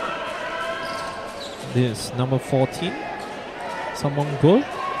 This number 14, Samong goal.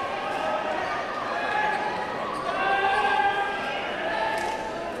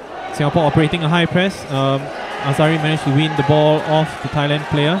 Singapore operating a high press. Azari managed to win the ball off the Thailand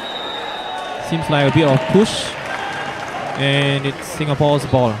player. Seems like a bit of push, and it's Singapore's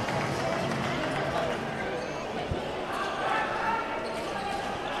ball.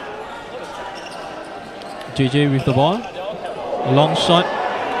 JJ with the ball. A long shot.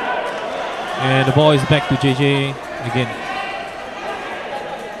 And the ball is back to JJ again.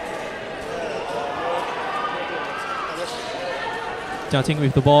 Starting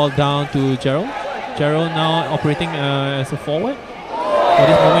with the ball down to Gerald. Gerald now operating as a forward for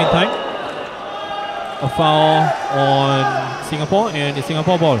this moment in time. A foul on Singapore, and it's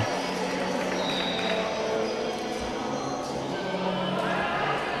Singapore ball.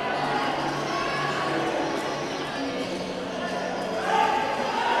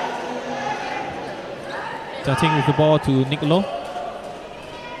 Starting with the ball to Nicolo.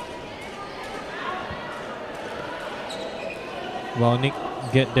 While Nick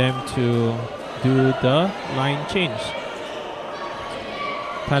get them to do the line change.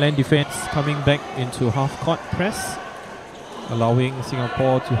 Thailand defense coming back into half-court press, allowing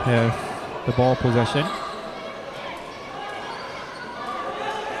Singapore to have the ball possession.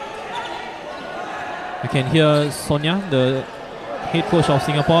 You can hear Sonia, the head coach of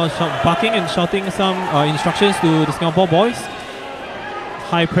Singapore, barking and shouting some instructions to the Singapore boys.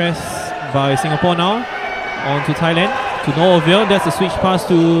 High press by Singapore now onto Thailand. To no avail. That's a switch pass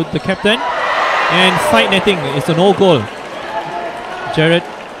to the captain. And side netting is a no goal. Jared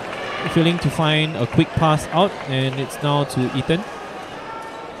failing to find a quick pass out, and it's now to Ethan.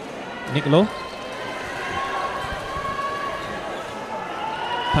 Nicolo.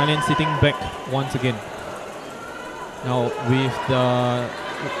 Thailand sitting back once again. Now with the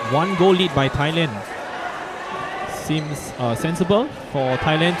 1 goal lead by Thailand, seems sensible for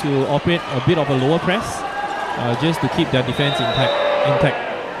Thailand to operate a bit of a lower press, just to keep their defense intact.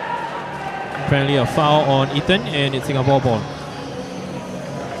 Apparently a foul on Ethan, and it's Singapore ball.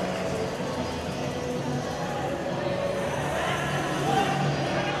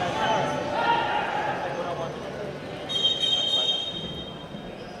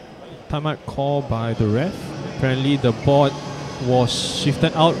 Timeout call by the ref. Apparently the board was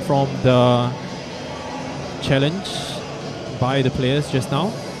shifted out from the challenge by the players just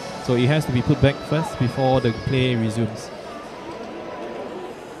now. So it has to be put back first before the play resumes.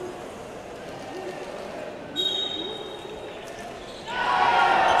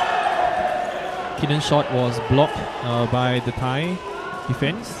 Keenan's shot was blocked by the Thai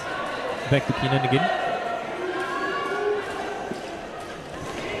defense. Back to Keenan again.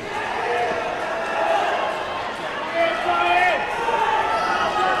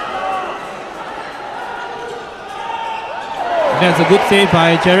 That's a good save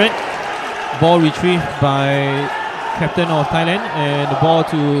by Jared. Ball retrieved by captain of Thailand, and the ball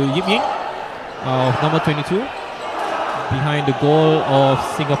to Yip Ying of number 22 behind the goal of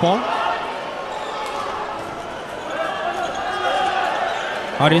Singapore.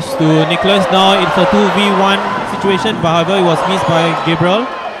 Harish to Nicholas. Now it's a 2v1 situation, but however it was missed by Gabriel,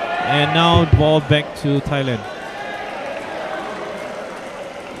 and now the ball back to Thailand.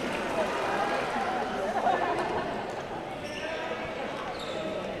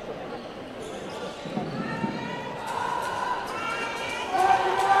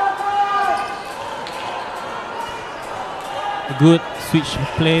 Good switch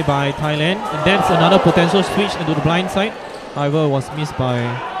play by Thailand, and that's another potential switch into the blind side. However, it was missed by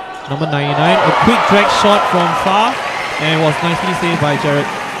number 99. A quick drag shot from far, and was nicely saved by Jared.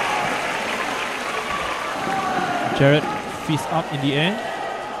 Jared fist up in the air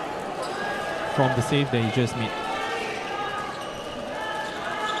from the save that he just made.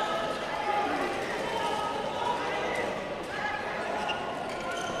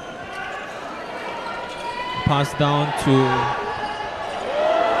 Pass down to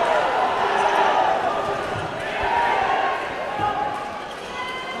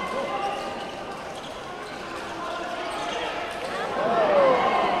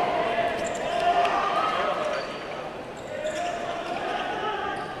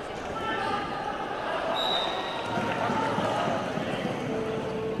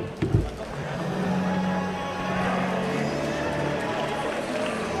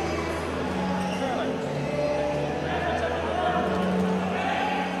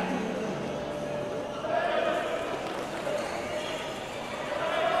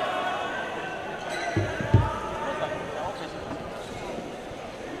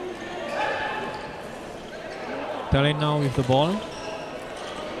Thailand now with the ball.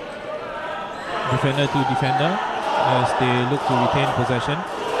 Defender to defender as they look to retain possession.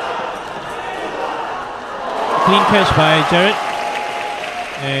 Clean catch by Jared.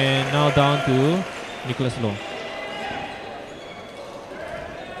 And now down to Nicholas Low.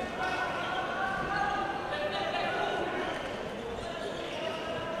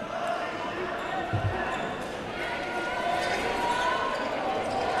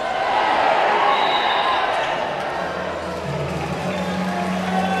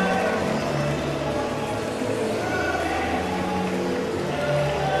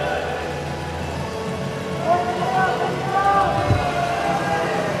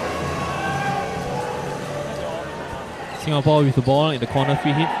 Singapore with the ball in the corner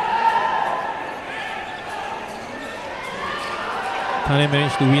free hit. Thailand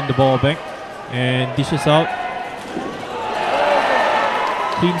managed to win the ball back and dishes out.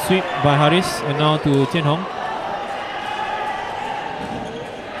 Clean sweep by Haris, and now to Tian Hong.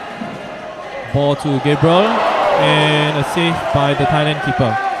 Ball to Gabriel, and a save by the Thailand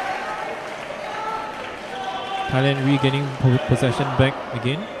keeper. Thailand regaining possession back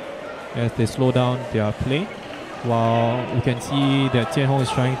again as they slow down their play, while we can see that Tian Hong is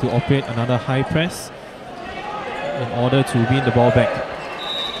trying to operate another high press in order to win the ball back.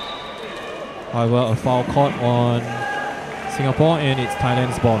 However, a foul caught on Singapore, and it's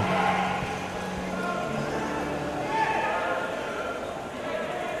Thailand's ball.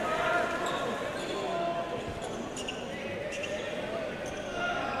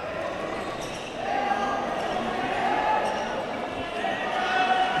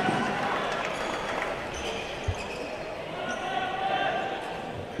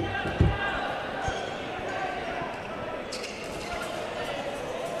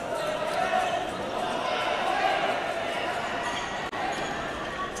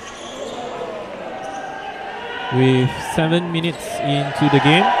 With 7 minutes into the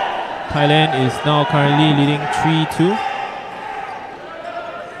game, Thailand is now currently leading 3-2.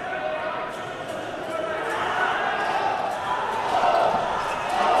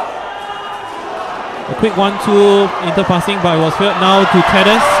 A quick 1-2 interpassing by was failed. Now to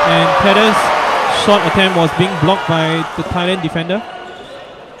Tedas, and Tedas' shot attempt was being blocked by the Thailand defender.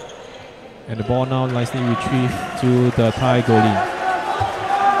 And the ball now nicely retrieved to the Thai goalie.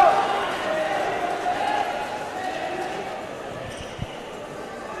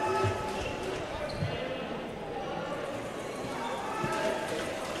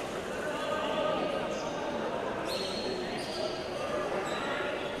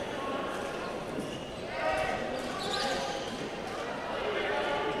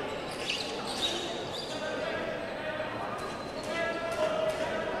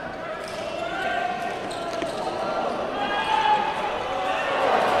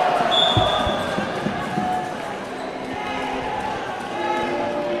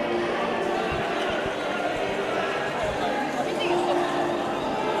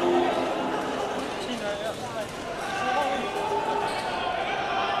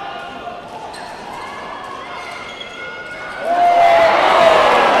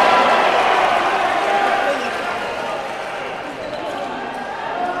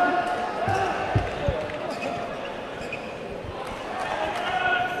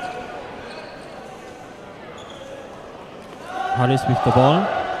 Haris with the ball.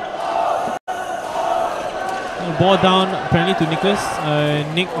 Ball down apparently to Nicholas.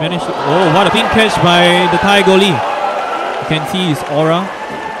 Nick managed to... Oh, what a clean catch by the Thai goalie. You can see his aura.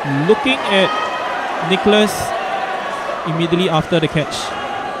 Looking at Nicholas immediately after the catch.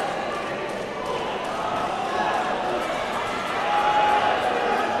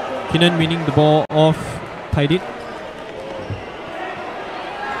 Kinnan winning the ball off Taidit.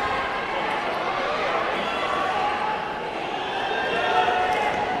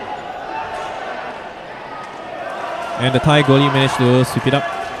 And the Thai goalie managed to sweep it up.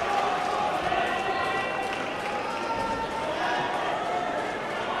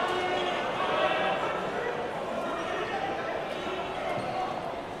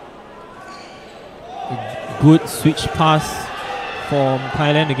 A good switch pass from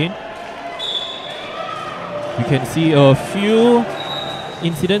Thailand again. You can see a few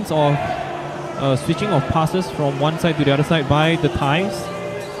incidents of switching of passes from one side to the other side by the Thais.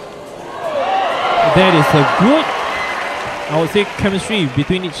 That is a good, I would say, chemistry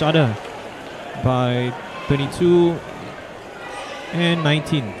between each other by 22 and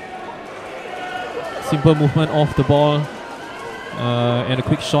 19. Simple movement off the ball and a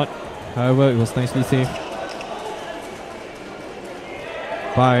quick shot. However, it was nicely saved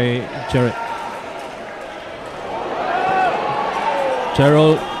by Jared.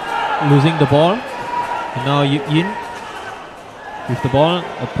 Gerald losing the ball. And now Yin with the ball.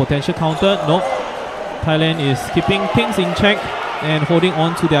 A potential counter. Nope. Thailand is keeping things in check and holding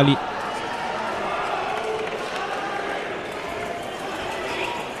on to their lead.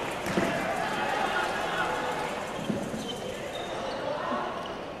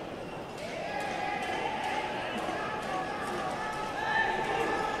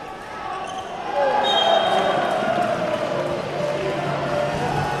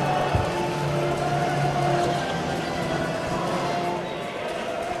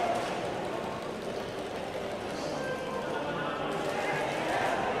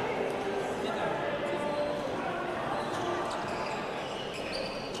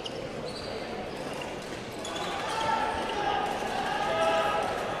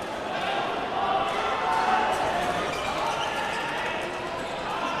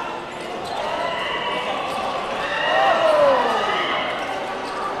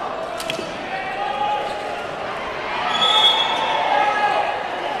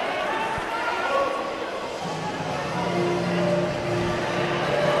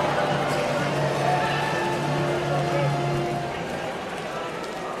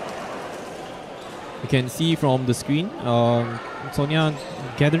 can see from the screen, Sonia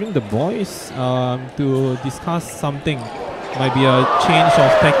gathering the boys to discuss something. Might be a change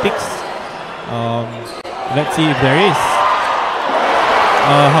of tactics. Let's see if there is.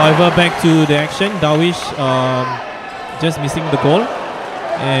 However, back to the action. Darwish just missing the goal.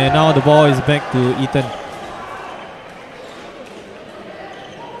 And now the ball is back to Ethan.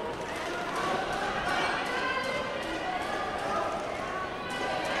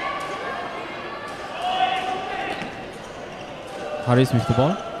 Haris with the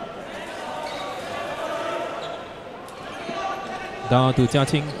ball. Down to Jia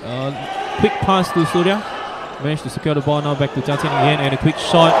Qing. Quick pass to Surya. Managed to secure the ball. Now back to Jia Qing again. And a quick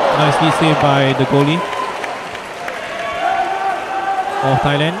shot. Nicely saved by the goalie of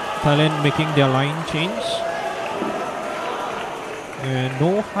Thailand. Thailand making their line change. And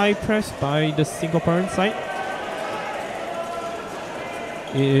no high press by the Singaporean side.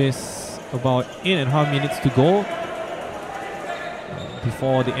 It is about 8.5 minutes to go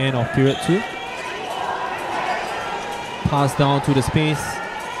before the end of period 2. Pass down to the space.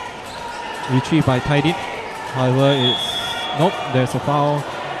 Retrieved by Taidit. However, it's nope. There's a foul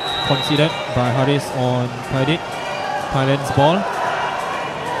conceded by Haris on Taidit. Thailand's ball.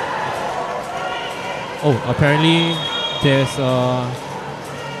 Oh, apparently there's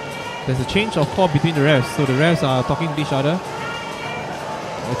a change of call between the refs. So the refs are talking to each other.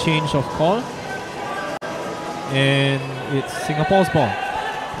 A change of call. And it's Singapore's ball.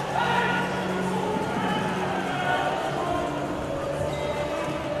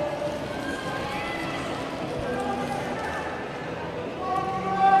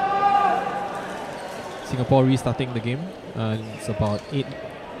 Singapore restarting the game. It's about 8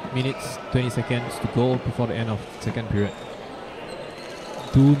 minutes 20 seconds to go before the end of second period.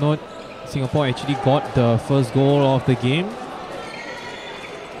 Singapore actually got the first goal of the game.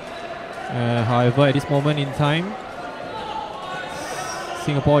 However, at this moment in time,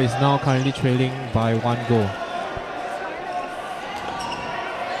 Singapore is now currently trailing by 1 goal.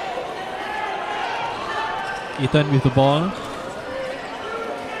 Ethan with the ball.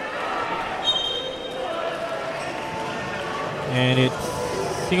 And it's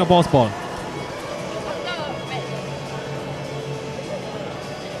Singapore's ball.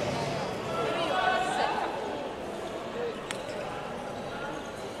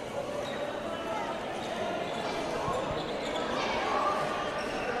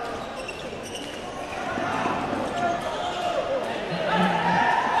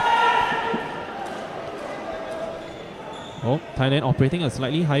 Oh, Thailand operating a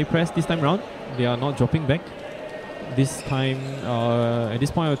slightly high press this time round. They are not dropping back. This time, at this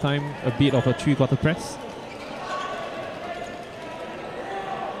point of time, a bit of a 3/4 press.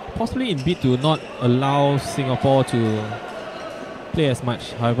 Possibly in bid to not allow Singapore to play as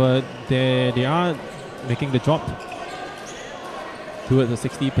much. However, they are making the drop towards the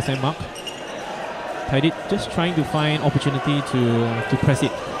 60% mark. Taidit just trying to find opportunity to press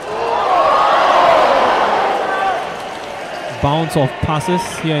it. Bounce of passes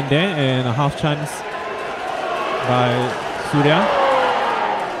here and there, and a half chance by Surya.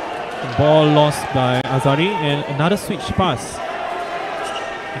 Ball lost by Azari, and another switch pass.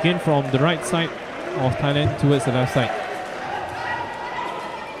 Again from the right side of Thailand towards the left side.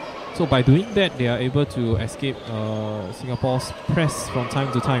 So by doing that, they are able to escape Singapore's press from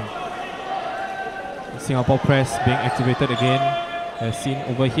time to time. Singapore press being activated again, as seen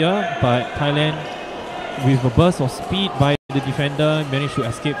over here, but Thailand, with a burst of speed by the defender, managed to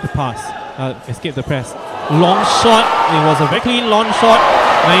escape the escape the press. Long shot, it was a very clean long shot.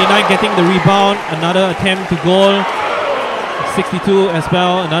 99 getting the rebound, another attempt to goal. 62 as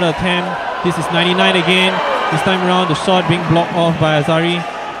well, another attempt. This is 99 again. This time around, the shot being blocked off by Azari.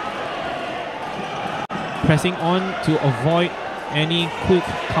 Pressing on to avoid any quick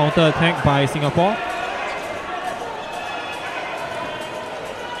counter attack by Singapore.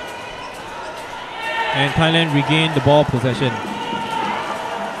 And Thailand regained the ball possession.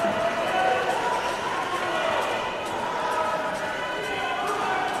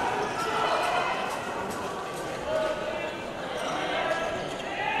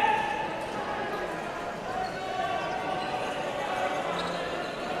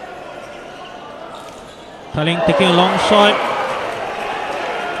 Thailand taking a long shot.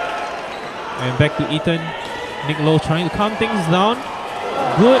 And back to Ethan. Nick Lowe trying to calm things down.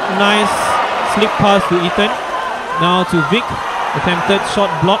 Good, nice slip pass to Ethan. Now to Vic. Attempted shot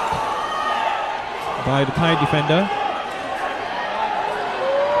blocked by the Thai defender.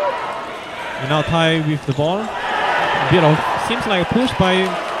 And now Thai with the ball. A bit of, seems like a push by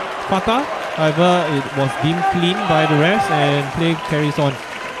Fata. However, it was deemed clean by the refs and play carries on.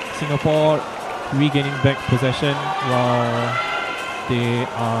 Singapore regaining back possession while they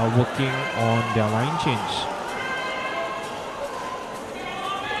are working on their line change.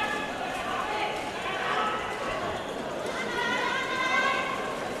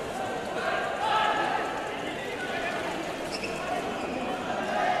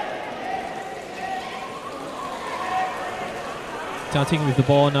 Starting with the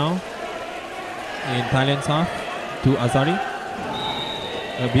ball now in Thailand's half to Azari.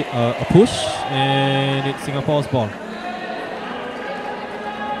 A push, and it's Singapore's ball.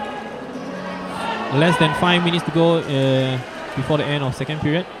 Less than 5 minutes to go before the end of second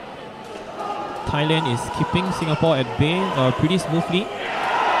period. Thailand is keeping Singapore at bay pretty smoothly.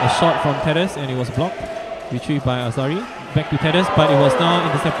 A shot from Tedes and it was blocked. Retrieved by Azari. Back to Tedes, but it was now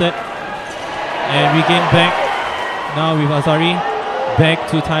intercepted and regained back. Now with Azari. Back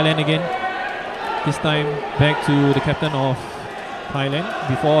to Thailand again. This time back to the captain of Thailand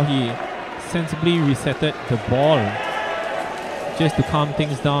before he sensibly resetted the ball just to calm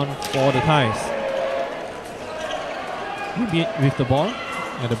things down for the Thais. Maybe with the ball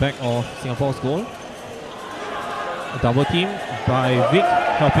at the back of Singapore's goal. A double team by Vic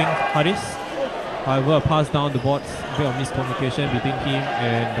helping Haris. However, a pass down the boards, a bit of miscommunication between him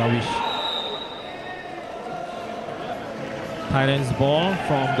and Darwish. Thailand's ball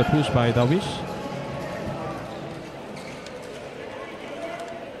from the push by Darwish.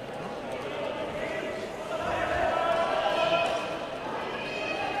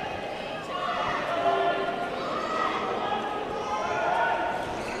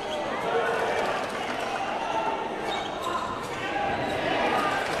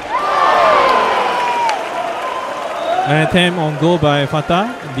 An attempt on goal by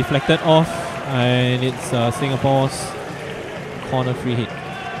Fatah, deflected off, and it's Singapore's corner free hit.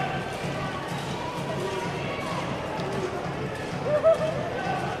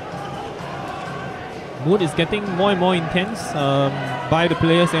 Mood is getting more and more intense by the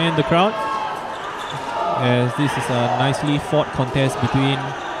players and the crowd, as this is a nicely fought contest between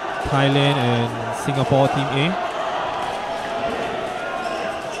Thailand and Singapore Team A.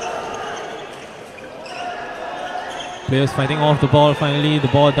 Players fighting off the ball. Finally, the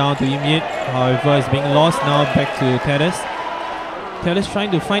ball down to Im Yit. However, it's being lost. Now back to Tedes. Tedes trying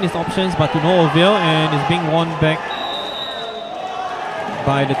to find his options, but to no avail, and is being won back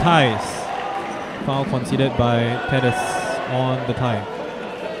by the Thais. Foul conceded by Tedes on the Thai.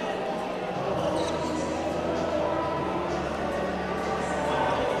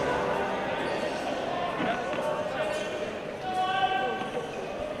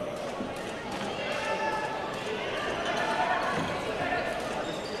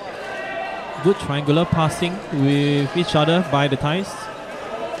 Good triangular passing with each other by the Thais,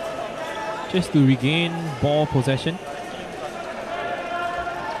 just to regain ball possession.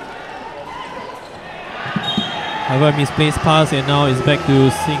 However, misplaced pass, and now it's back to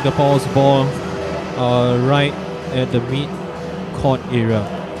Singapore's ball right at the mid-court area.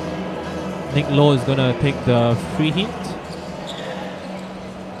 Nick Low is going to take the free hit.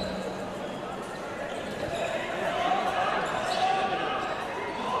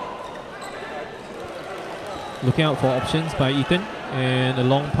 Looking out for options by Ethan, and a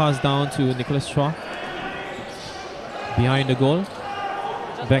long pass down to Nicholas Chua. Behind the goal.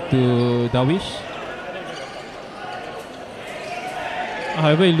 Back to Darwish.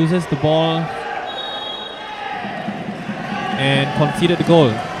 However, he loses the ball and conceded the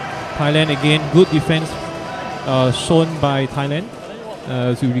goal. Thailand again, good defense shown by Thailand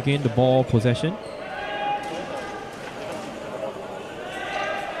to regain the ball possession.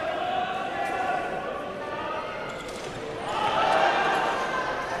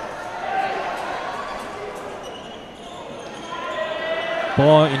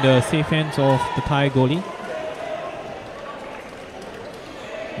 Ball in the safe hands of the Thai goalie.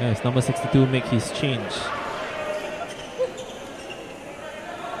 Yes, number 62 make his change.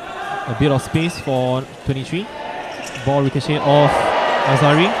 A bit of space for 23. Ball ricochet off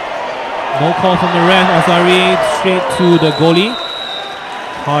Azari. No call from the ref. Azari straight to the goalie.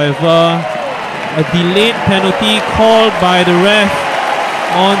 However, a delayed penalty called by the ref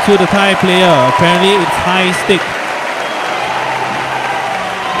onto the Thai player. Apparently it's high stick.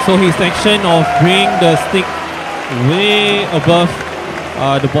 So his action of bringing the stick way above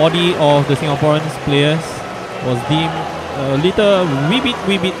the body of the Singaporean players was deemed a little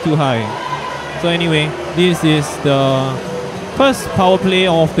wee bit too high. So anyway, this is the first power play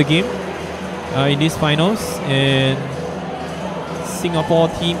of the game in these finals, and Singapore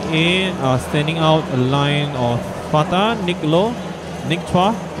Team A are standing out a line of Fatah, Nick Low, Nick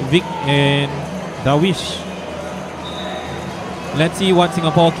Chua, Vic and Darwish. Let's see what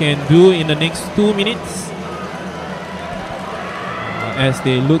Singapore can do in the next 2 minutes as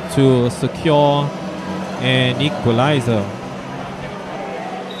they look to secure an equalizer.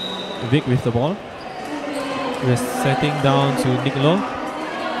 Vic with the ball. Resetting down to Nicolo.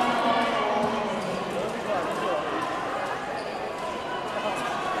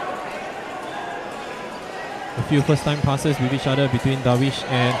 A few first time passes with each other between Darwish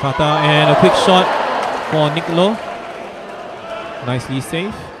and Fatah, and a quick shot for Nicolo. Nicely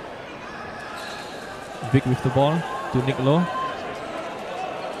saved. Vic with the ball to Nicolo.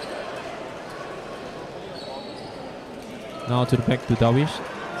 Now to the back to Darwish.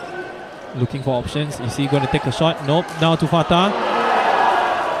 Looking for options. Is he going to take a shot? Nope. Now to Fatah.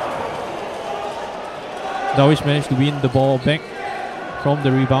 Darwish managed to win the ball back from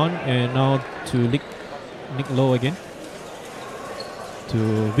the rebound, and now to Nicolo again.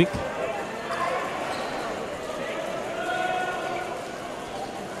 To Vic.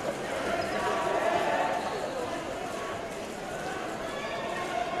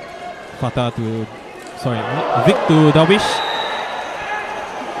 Vic to Darwish.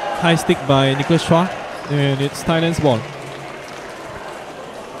 High stick by Nicholas Chua, and it's Thailand's ball.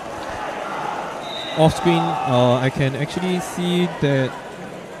 Off screen, I can actually see that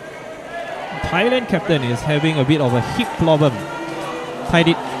Thailand captain is having a bit of a hip problem.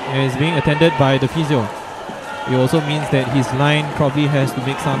 Thailand is being attended by the physio. It also means that his line probably has to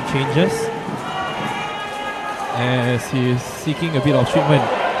make some changes as he is seeking a bit of treatment.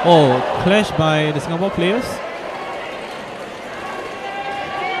 Oh, clash by the Singapore players,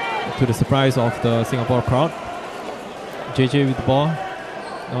 to the surprise of the Singapore crowd. JJ with the ball.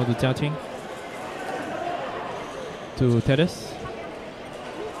 Now to Jia Qing. To Tedes.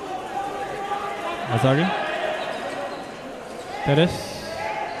 Azari. Tedes.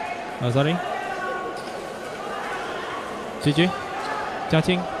 Azari. JJ. Jia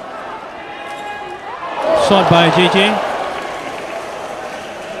Qing. Shot by JJ.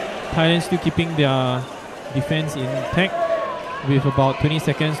 Thailand still keeping their defense intact with about 20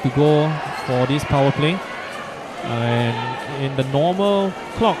 seconds to go for this power play. And in the normal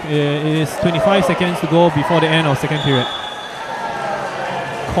clock, it is 25 seconds to go before the end of second period.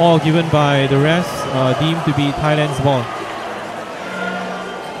 Call given by the refs, deemed to be Thailand's ball.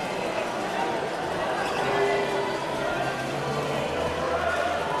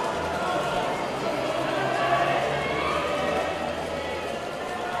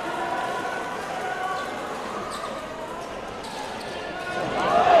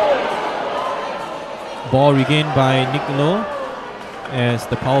 Ball regained by Nicolo as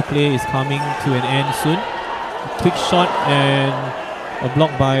the power play is coming to an end soon. Quick shot and a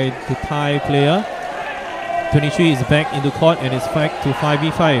block by the Thai player. 23 is back into court and it's back to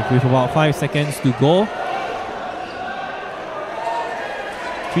 5v5 with about 5 seconds to go.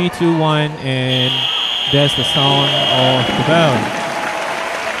 3, 2, 1, and there's the sound of the bell.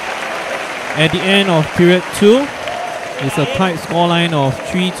 At the end of period 2, it's a tight scoreline of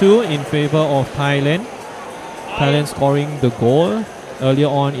 3-2 in favor of Thailand. Thailand scoring the goal earlier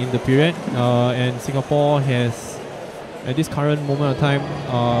on in the period, and Singapore has, at this current moment of time,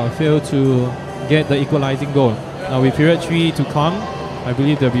 failed to get the equalizing goal. Now with period 3 to come, I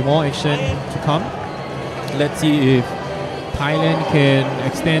believe there'll be more action to come. Let's see if Thailand can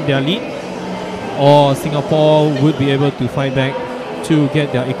extend their lead or Singapore would be able to fight back to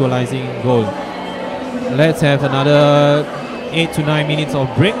get their equalizing goal. Let's have another 8 to 9 minutes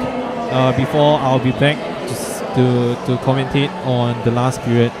of break before I'll be back to commentate on the last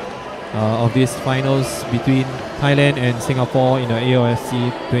period of these finals between Thailand and Singapore in the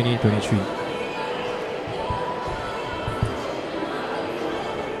AOFC 2023.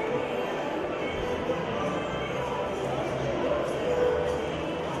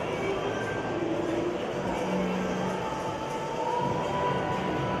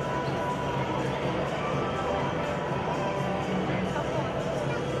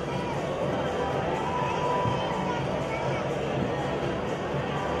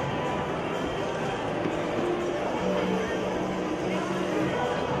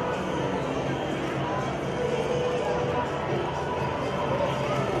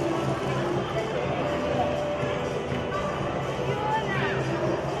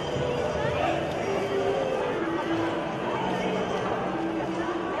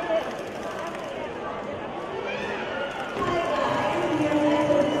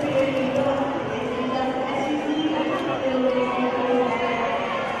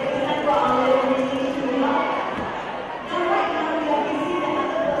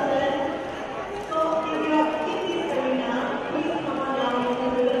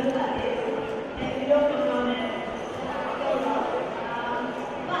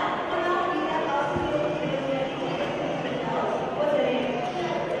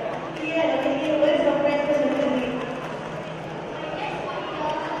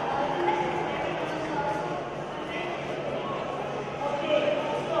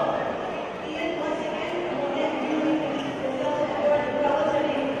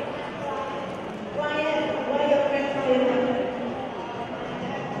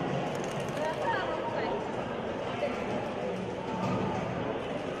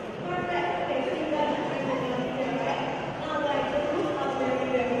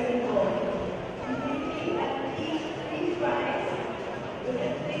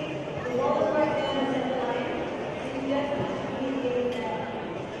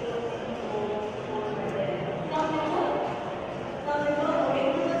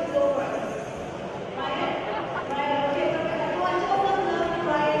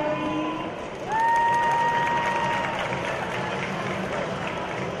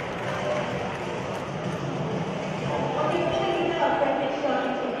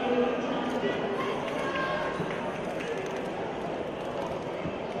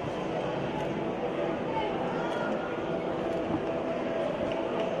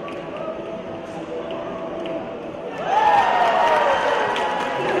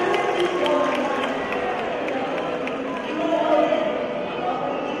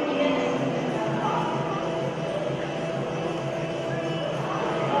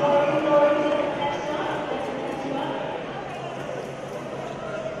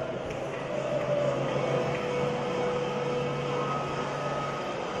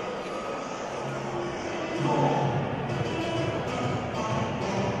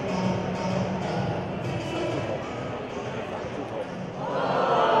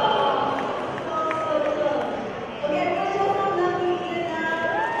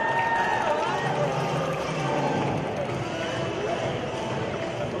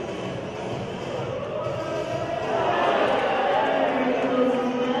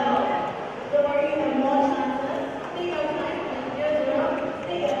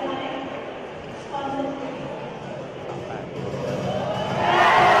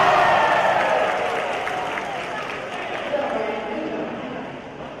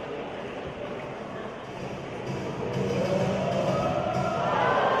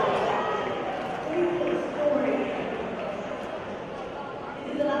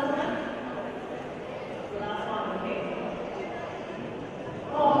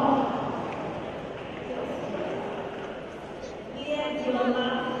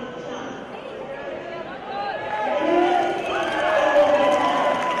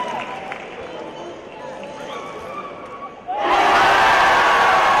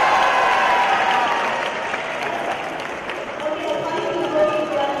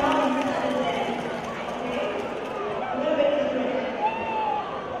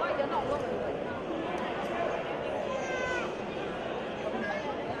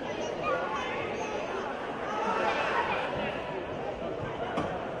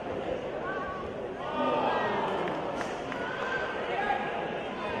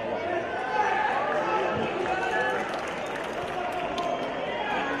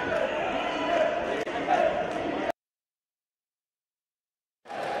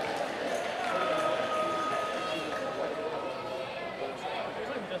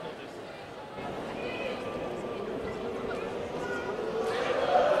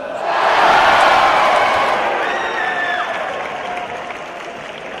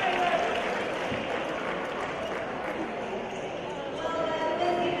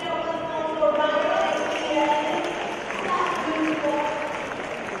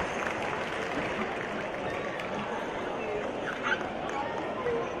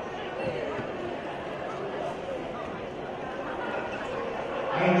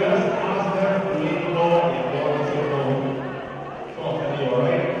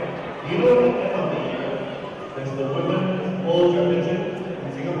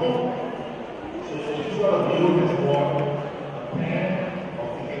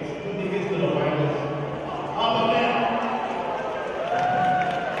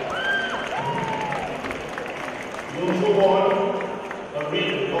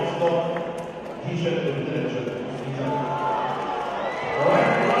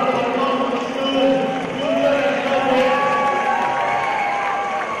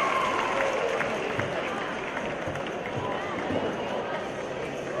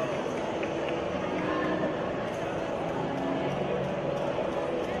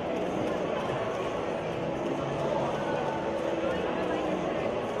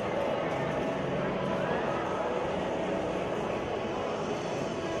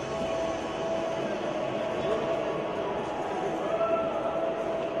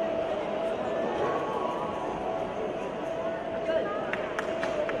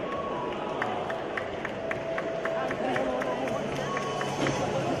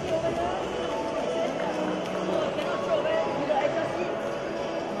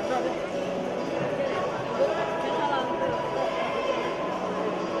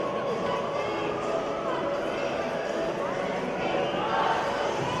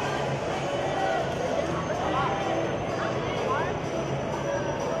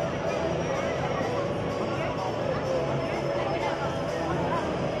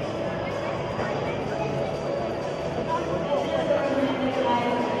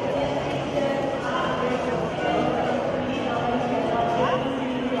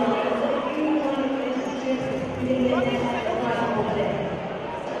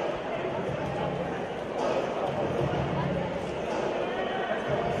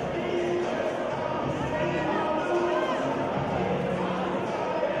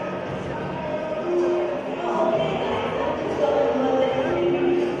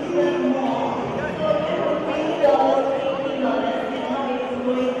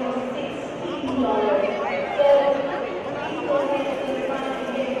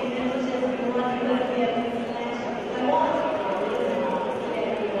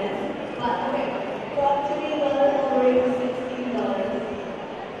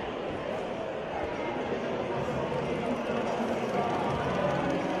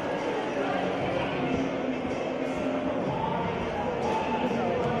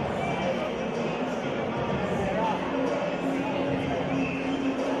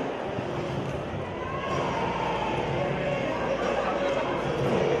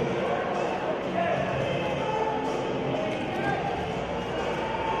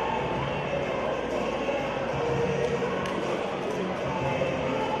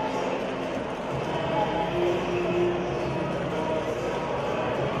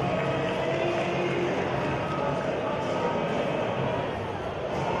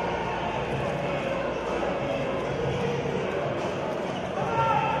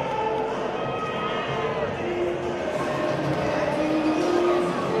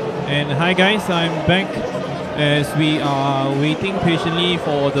 And hi guys, I'm back as we are waiting patiently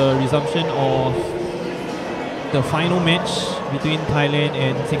for the resumption of the final match between Thailand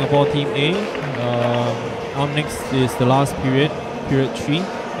and Singapore Team A. Up next is the last period, period 3.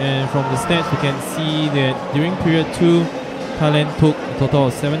 And from the stats we can see that during period 2, Thailand took a total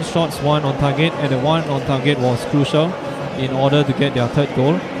of 7 shots, 1 on target, and the 1 on target was crucial in order to get their third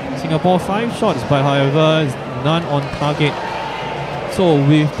goal. Singapore 5 shots, but however none on target. So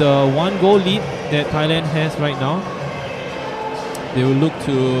with the 1 goal lead that Thailand has right now, they will look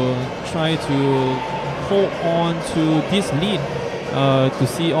to try to hold on to this lead to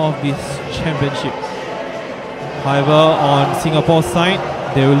see off this championship. However, on Singapore's side,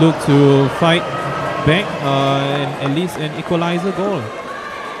 they will look to fight back and at least an equalizer goal.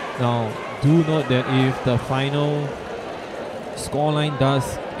 Now, do note that if the final scoreline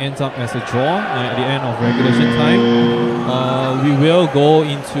does ends up as a draw at the end of regulation time, we will go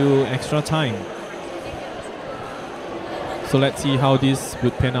into extra time. So let's see how this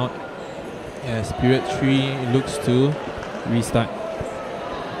would pan out as period 3 looks to restart.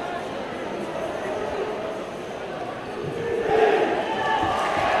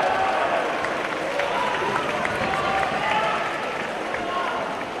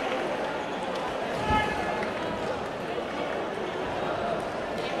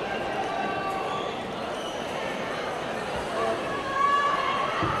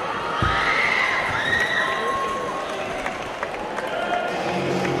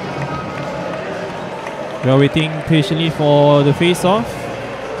 We are waiting patiently for the face-off.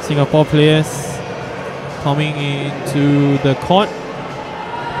 Singapore players coming into the court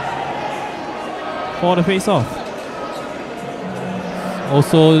for the face-off.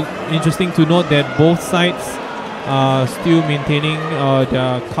 Also interesting to note that both sides are still maintaining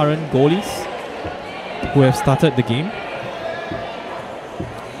their current goalies who have started the game.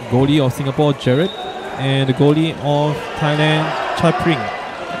 Goalie of Singapore, Jared, and the goalie of Thailand, Chai Pring.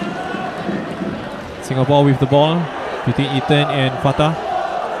 Singapore with the ball between Ethan and Fatah.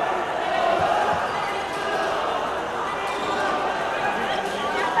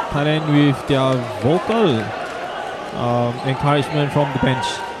 Thailand with their vocal encouragement from the bench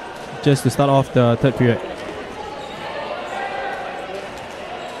just to start off the third period.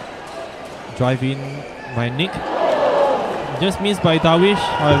 Drive in by Nick. Just missed by Darwish.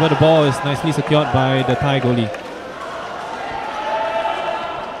 However, the ball is nicely secured by the Thai goalie.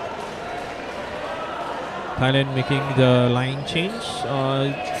 Thailand making the line change,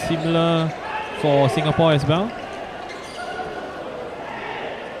 similar for Singapore as well.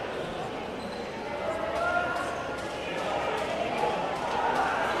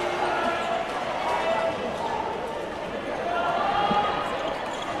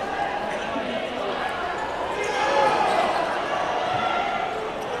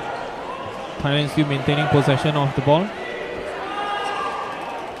 Thailand still maintaining possession of the ball.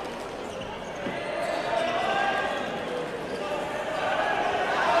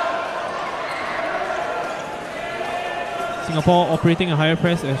 Singapore operating a higher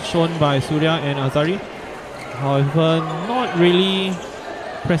press as shown by Surya and Azari. However, not really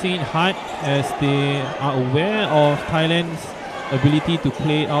pressing it hard as they are aware of Thailand's ability to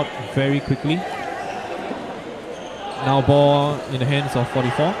play out very quickly. Now ball in the hands of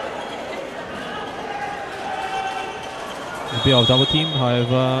 44. A bit of double team,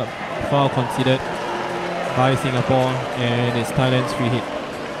 however, foul considered by Singapore and it's Thailand's free hit.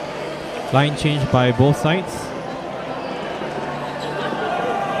 Line change by both sides.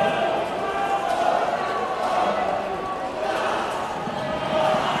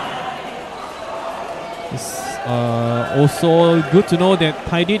 It's also good to know that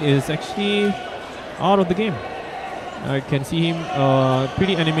Thaidit is actually out of the game. I can see him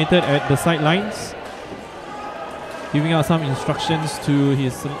pretty animated at the sidelines, giving out some instructions to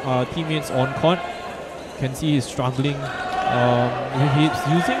his teammates on court. Can see he's struggling. He's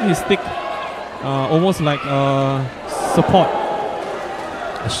using his stick almost like support.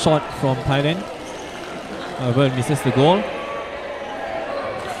 A shot from Thailand, but misses the goal.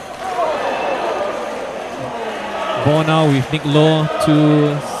 Ball now with Nick Loh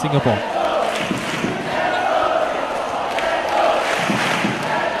to Singapore.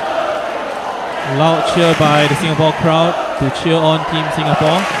 Loud cheer by the Singapore crowd to cheer on Team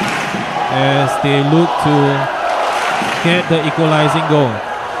Singapore as they look to get the equalizing goal.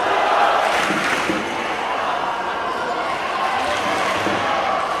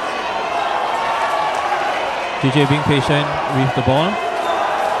 JJ being patient with the ball.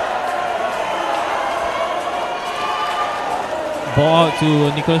 Ball out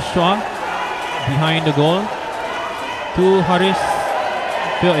to Nicholas Chua behind the goal. To Haris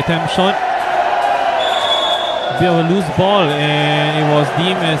Failed attempt shot. A bit of a loose ball, and it was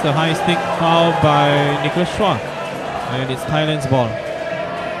deemed as a high stick foul by Nicholas Chua. And it's Thailand's ball.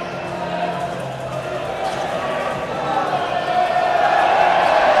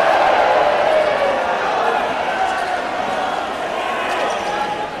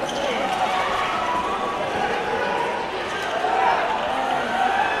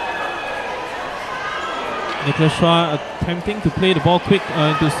 Nicholas Chua attempting to play the ball quick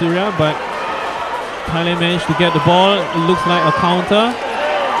to Surya, but Thailand managed to get the ball. It looks like a counter.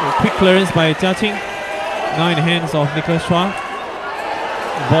 A quick clearance by Jia Qing. Now in the hands of Nicholas Chua.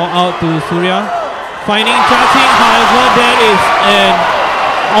 Ball out to Surya. Finding Jia Qing, however, that is an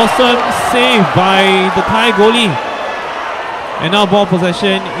awesome save by the Thai goalie. And now ball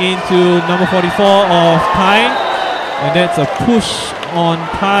possession into number 44 of Thai. And that's a push on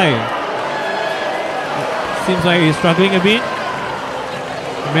Thai. Seems like he's struggling a bit.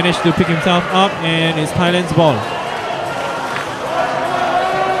 Managed to pick himself up, and it's Thailand's ball.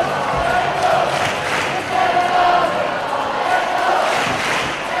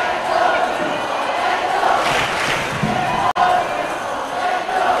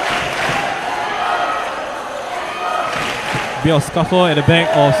 Bit of scuffle at the back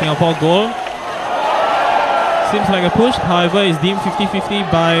of Singapore goal. Seems like a push, however, it's deemed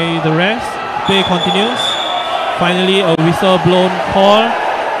 50-50 by the refs. Play continues. Finally, a whistle blown call.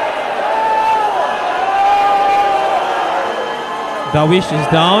 Darwish is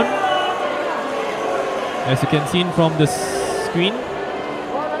down, as you can see from the screen.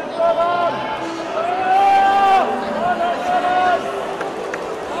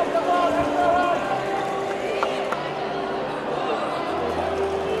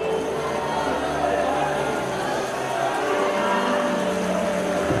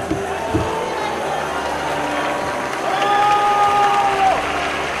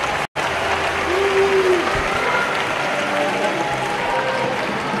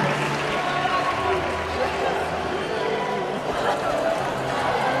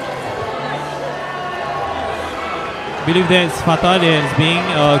 I believe that's Fatah that is being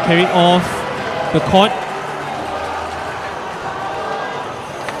carried off the court.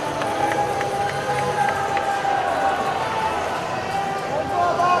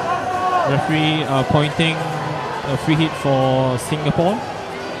 Referee pointing a free hit for Singapore.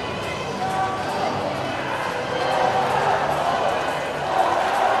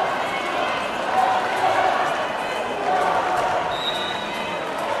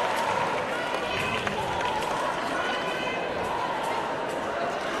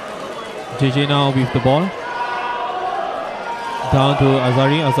 JJ now with the ball. Down to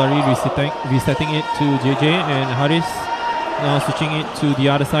Azari. Azari resetting it to JJ, and Haris now switching it to the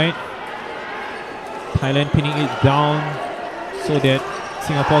other side. Thailand pinning it down so that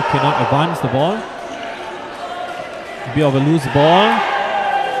Singapore cannot advance the ball. A bit of a loose ball.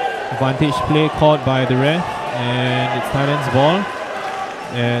 Advantage play caught by the ref, and it's Thailand's ball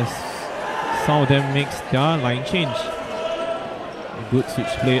as some of them makes their line change. Good switch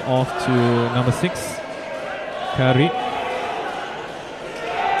play off to number 6, Karit.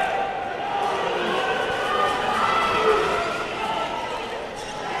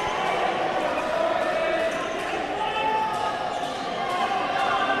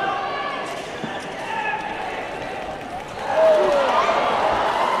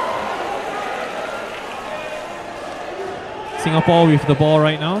 Singapore with the ball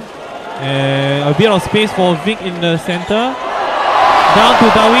right now. A bit of space for Vic in the center. Down to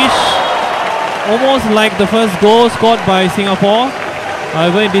Darwish. Almost like the first goal scored by Singapore.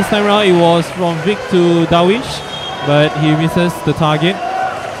 However, this time around it was from Vic to Darwish, but he misses the target.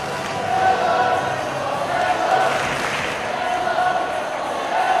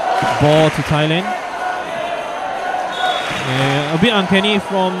 Ball to Thailand. A bit uncanny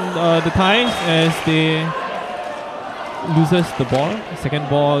from the Thais as they loses the ball. Second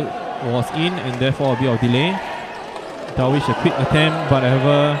ball was in, and therefore a bit of delay. Darwish a quick attempt, but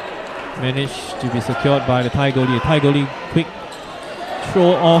however managed to be secured by the Thai goalie. Thai goalie quick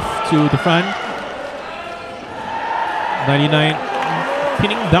throw off to the front. 99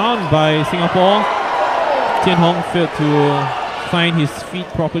 pinning down by Singapore. Tian Hong failed to find his feet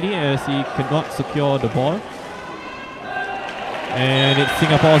properly as he could not secure the ball. And it's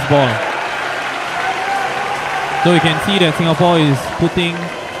Singapore's ball. So you can see that Singapore is putting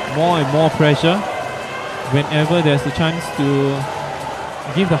more and more pressure whenever there's a chance to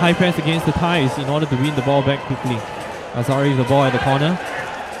give the high press against the Thais in order to win the ball back quickly. Azari with the ball at the corner.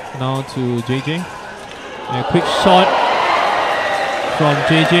 Now to JJ. A quick shot from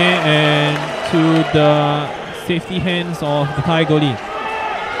JJ and to the safety hands of the Thai goalie.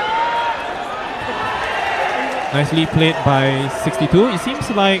 Nicely played by 62. It seems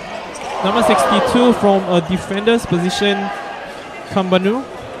like number 62 from a defender's position, Kambanu.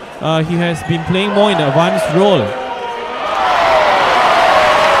 He has been playing more in the advanced role.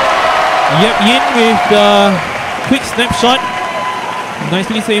 Yep, in with the quick snapshot.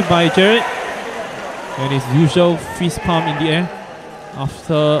 Nicely saved by Jared. And his usual fist palm in the air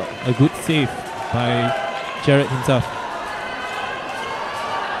after a good save by Jared himself.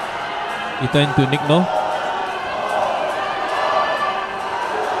 Ethan to Nick Low.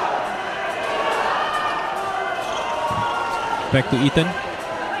 Back to Ethan.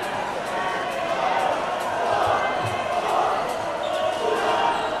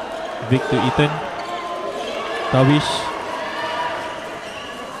 Vic to Ethan. Darwish.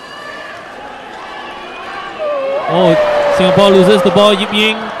 Oh, Singapore loses the ball. Yip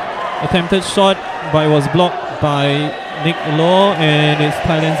Ying. Attempted shot, but it was blocked by Nick Low, and it's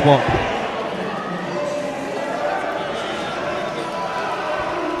Thailand's ball.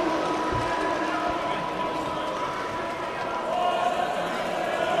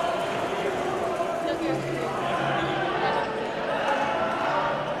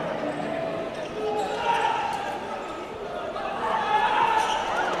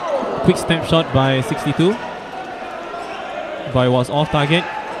 Quick snapshot by 62, but it was off target.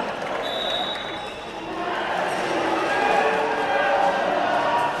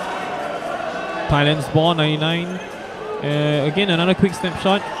 Thailand's ball, 99. Again, another quick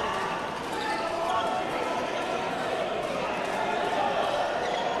snapshot.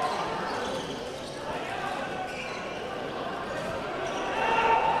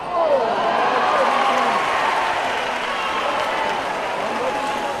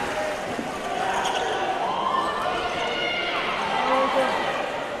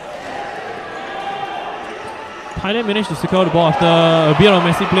 Thailand managed to secure the ball after a bit of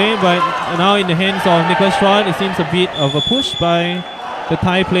messy play, but now in the hands of Nicholas Chua, it seems a bit of a push by the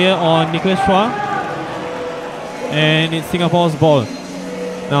Thai player on Nicholas Chua. And it's Singapore's ball.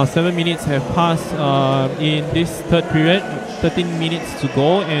 Now 7 minutes have passed in this third period, 13 minutes to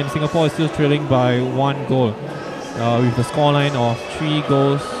go, and Singapore is still trailing by 1 goal. With the scoreline of 3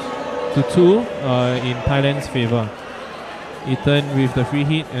 goals to 2 in Thailand's favour. Ethan with the free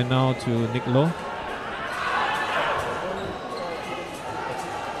hit, and now to Nick Low.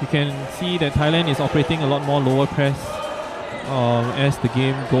 You can see that Thailand is operating a lot more lower press as the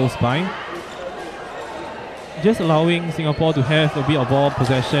game goes by. Just allowing Singapore to have a bit of ball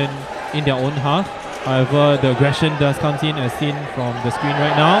possession in their own half. However, the aggression does come in as seen from the screen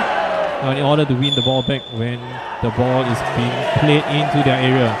right now in order to win the ball back when the ball is being played into their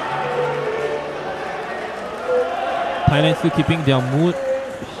area. Thailand still keeping their mood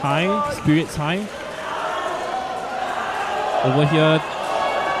high, spirits high. Over here,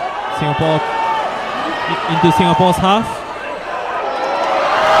 Singapore into Singapore's half.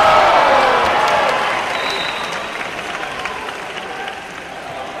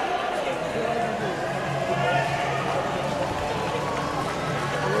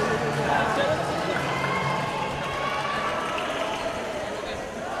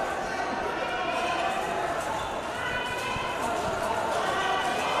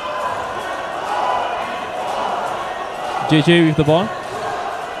 JJ with the ball.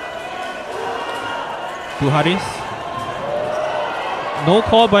 To Haris. No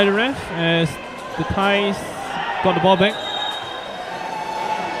call by the ref as the Thais got the ball back.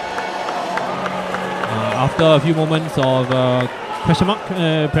 After a few moments of question mark,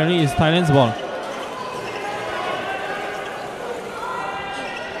 apparently it's Thailand's ball.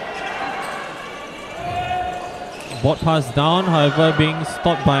 Ball pass down, however, being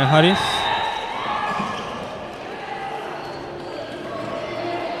stopped by Haris.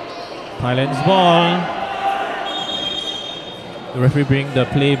 Thailand's ball. The referee bring the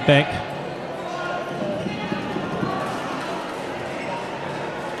play back.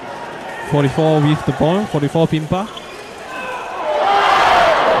 .44 with the ball, 44 Pimpa.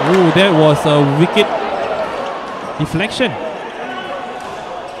 Oh, that was a wicked deflection,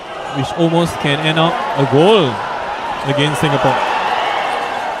 which almost can end up a goal against Singapore.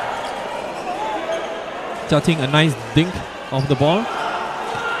 Starting a nice dink of the ball.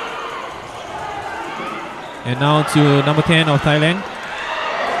 And now to number 10 of Thailand.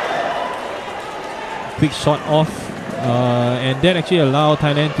 Quick shot off. And that actually allowed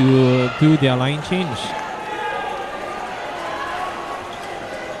Thailand to do their line change.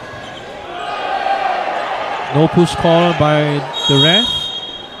 No push call by the ref.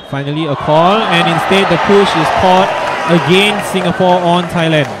 Finally a call, and instead the push is caught against Singapore on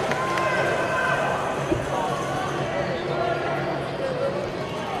Thailand.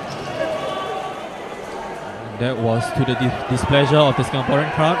 That was to the displeasure of the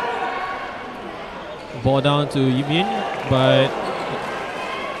Singaporean crowd. Ball down to Yip Yin, but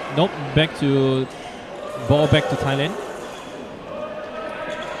nope, ball back to Thailand.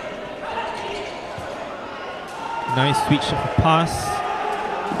 Nice switch pass.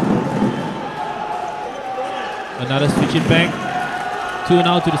 Another switch it back. Two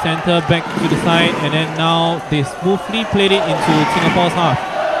now to the center, back to the side, and then now they smoothly played it into Singapore's half.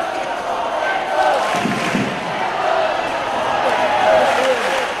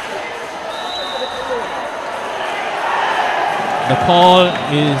 The call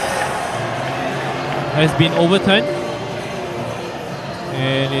has been overturned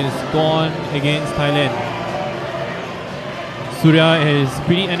and is gone against Thailand. Surya is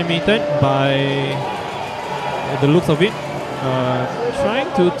pretty animated by the looks of it, trying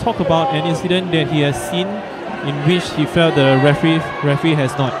to talk about an incident that he has seen in which he felt the referee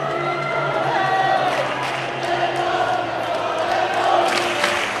has not.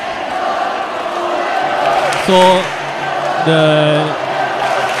 So the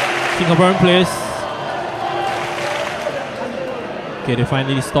Singaporean players, they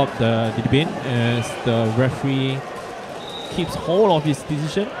finally stopped the debate as the referee keeps hold of his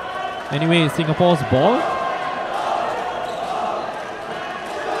decision. Anyway, it's Singapore's ball.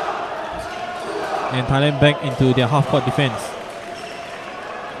 And Thailand back into their half-court defense.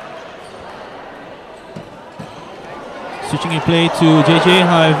 Switching in play to JJ,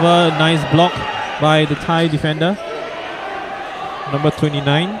 however, nice block by the Thai defender. Number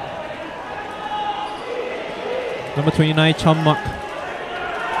 29. Number 29, Chammak.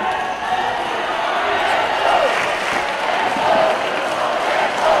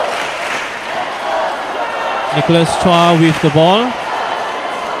 Nicholas Chua with the ball.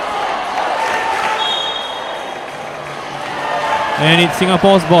 And it's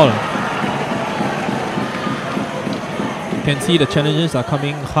Singapore's ball. You can see the challenges are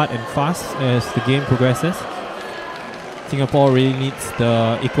coming hard and fast as the game progresses. Singapore really needs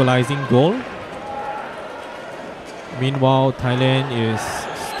the equalizing goal. Meanwhile, Thailand is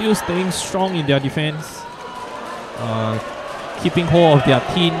still staying strong in their defense, keeping hold of their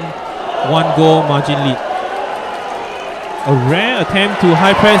thin one-goal margin lead. A rare attempt to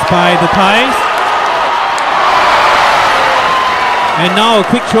high press by the Thais. And now a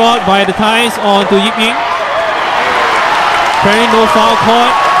quick throw out by the Thais onto Yip Ying. Apparently no foul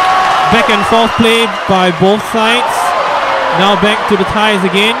caught. Back and forth play by both sides. Now back to the Thais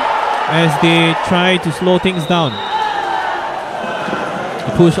again as they try to slow things down.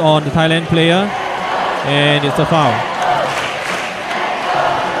 A push on the Thailand player and it's a foul.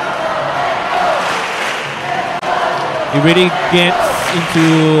 It really gets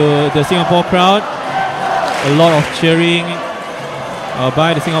into the Singapore crowd. A lot of cheering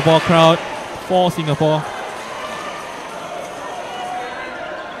by the Singapore crowd for Singapore.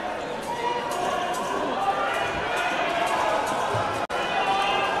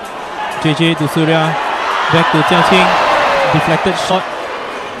 JJ to Surya, back to Jia Qing, deflected shot,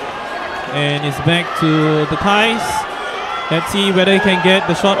 and it's back to the Thais. Let's see whether he can get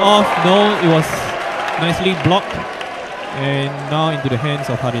the shot off. No, it was nicely blocked, and now into the hands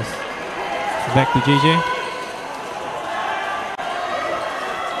of Haris. Back to JJ.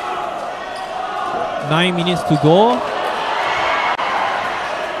 9 minutes to go,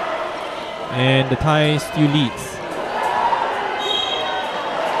 and the Thai still leads.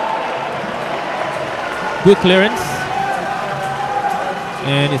 Good clearance,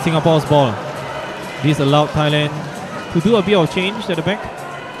 and it's Singapore's ball. This allowed Thailand to do a bit of change at the back.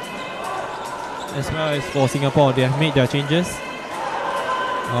 As well as for Singapore, they have made their changes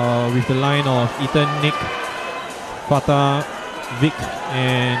with the line of Ethan, Nick, Fatah, Vic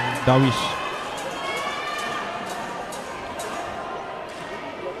and Darwish.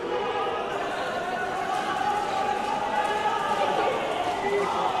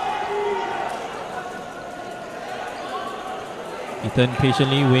 Ethan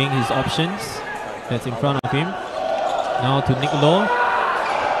patiently weighing his options. That's in front of him. Now to Nick Low.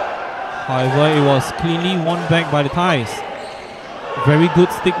 However, it was cleanly won back by the Thais. Very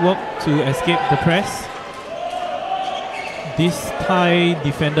good stick work to escape the press. This Thai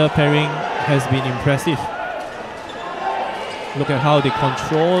defender pairing has been impressive. Look at how they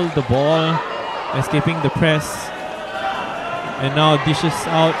control the ball, escaping the press. And now dishes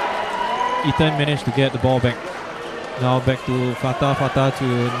out. Ethan managed to get the ball back. Now back to Fatah, Fatah to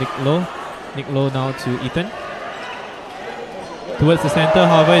Nick Low. Nick Low now to Ethan. Towards the center,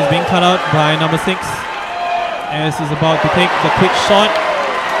 however, is being cut out by number 6 as he's about to take the quick shot.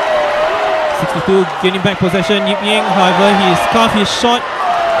 62 gaining back possession. Yip Ying, however, he scarfed his shot.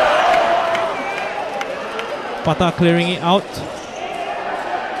 Pata clearing it out.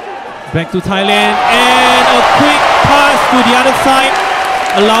 Back to Thailand, and a quick pass to the other side,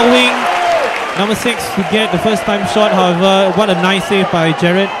 allowing number 6 to get the first time shot. However, what a nice save by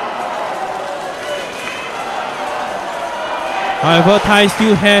Jared. However, Thai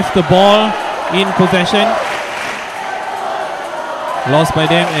still have the ball in possession. Lost by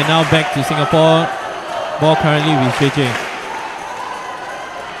them, and now back to Singapore. Ball currently with JJ.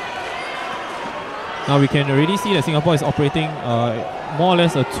 Now we can already see that Singapore is operating more or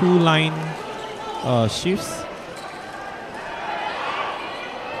less a two-line shifts.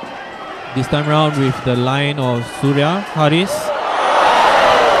 This time around with the line of Surya, Haris,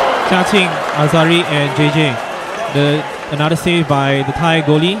 Chia Ching, Azari and JJ. Another save by the Thai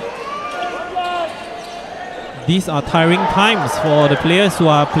goalie. These are tiring times for the players who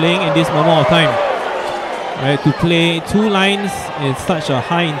are playing in this moment of time. Right, to play two lines is such a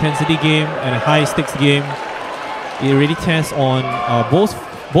high intensity game and a high stakes game. It really tests on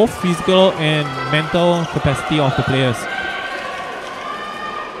both physical and mental capacity of the players.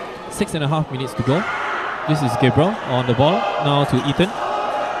 6.5 minutes to go. This is Gabriel on the ball. Now to Ethan.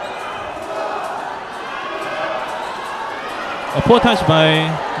 A poor touch by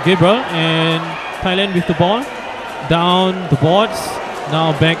Gabriel, and Thailand with the ball. Down the boards.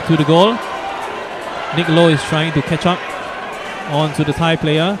 Now back to the goal. Nick Low is trying to catch up onto the Thai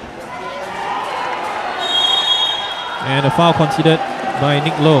player. And a foul considered by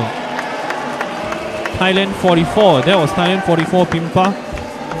Nick Low. Thailand 44. That was Thailand 44 Pimpa.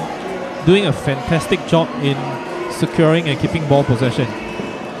 Doing a fantastic job in securing and keeping ball possession.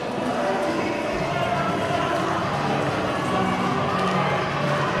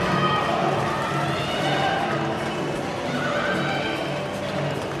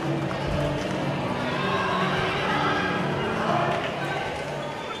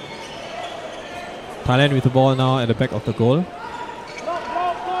 Thailand with the ball now at the back of the goal.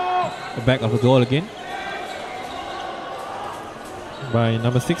 The back of the goal again. By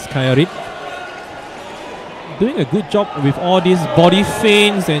number 6, Kairit. Doing a good job with all these body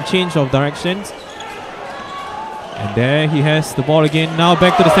feints and change of directions. And there he has the ball again. Now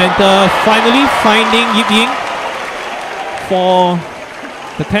back to the center. Finally finding Yip Ying for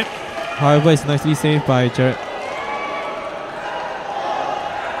the tap. However, it's nicely saved by Jared.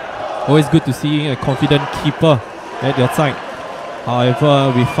 Always good to see a confident keeper at your side.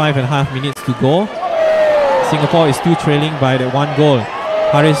 However, with 5.5 minutes to go, Singapore is still trailing by that one goal.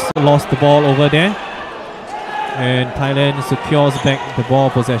 Haris lost the ball over there, and Thailand secures back the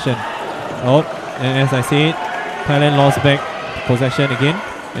ball possession. Oh, and as I said, Thailand lost back possession again,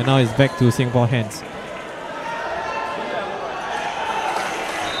 and now it's back to Singapore hands.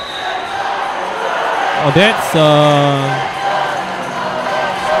 Oh, that's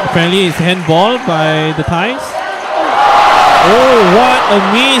apparently it's handball by the Thais. Oh, what a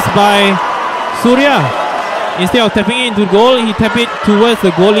miss by Surya. Instead of tapping it into the goal, he tapped it towards the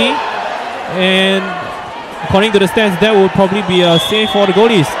goalie. And according to the stats, that would probably be a save for the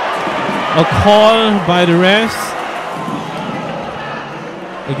goalies. A call by the refs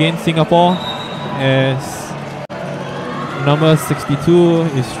against Singapore as number 62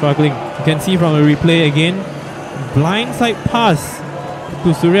 is struggling. You can see from a replay again, blindside pass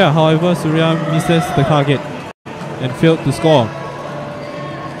to Surya. However, Surya misses the target and failed to score.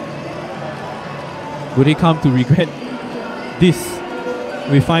 Would he come to regret this?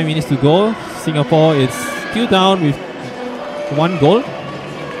 With 5 minutes to go, Singapore is still down with one goal.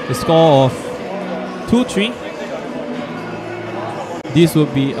 The score of 2-3. This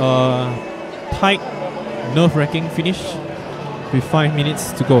would be a tight, nerve-wracking finish with 5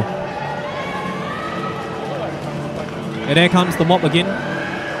 minutes to go. And there comes the mob again.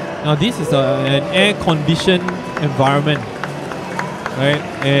 Now this is an air-conditioned environment, right?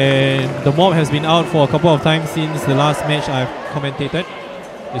 And the mob has been out for a couple of times since the last match I've commentated.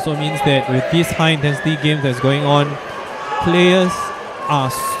 It also means that with this high-intensity game that's going on, players are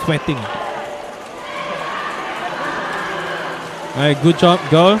sweating. Alright, good job,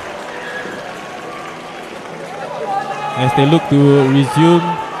 girl. As they look to resume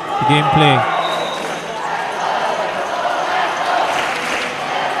the gameplay.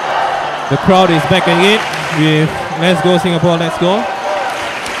 The crowd is back again with "Let's go Singapore, let's go."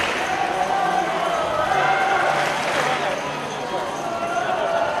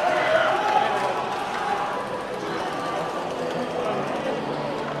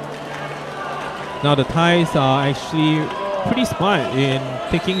 Now the Thais are actually pretty smart in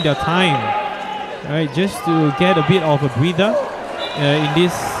taking their time, right, just to get a bit of a breather in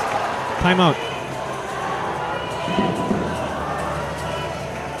this timeout.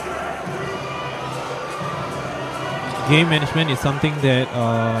 game management is something that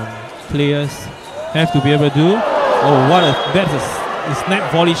players have to be able to do. Oh, that's a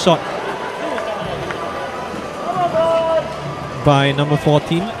snap volley shot by number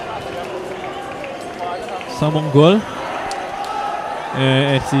 14, Samonggol.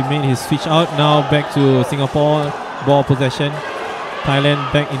 As he made his switch out, now back to Singapore, ball possession.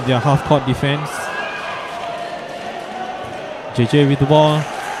 Thailand back in their half-court defense. JJ with the ball,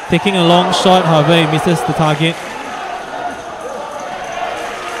 taking a long shot, however he misses the target.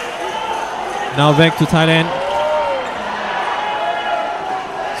 Now back to Thailand.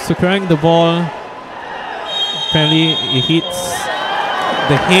 Securing the ball. Apparently it hits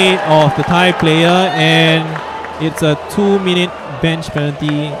the head of the Thai player, and it's a 2-minute bench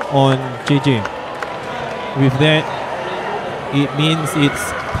penalty on JJ. With that, it means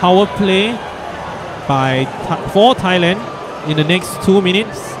it's power play for Thailand in the next 2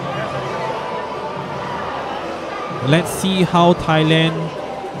 minutes. Let's see how Thailand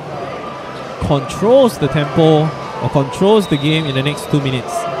controls the tempo or controls the game in the next 2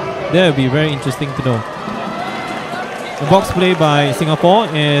 minutes. That will be very interesting to know. The box play by Singapore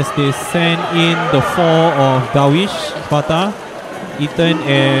as they send in the four of Darwish, Bata, Ethan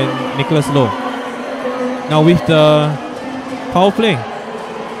and Nicholas Low. Now with the power play,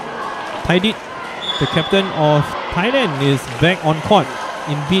 Taidit, the captain of Thailand, is back on court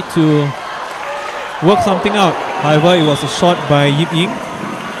in bid to work something out. However, it was a shot by Yip Ying.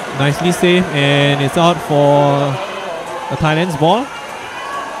 Nicely saved, and it's out for the Thailand's ball.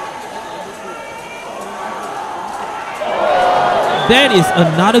 That is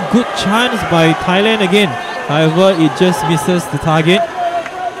another good chance by Thailand again. However, it just misses the target.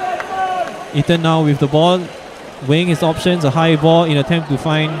 Ethan now with the ball, weighing his options, a high ball in attempt to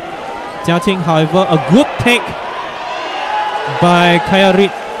find Jia Ting. However, a good take by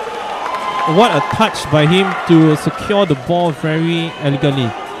Kayarit. What a touch by him to secure the ball very elegantly.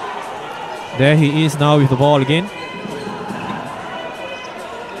 There he is now with the ball again.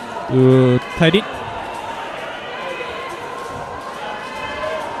 To Taidit.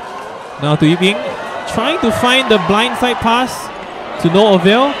 Now to Yip Ying, trying to find the blindside pass to no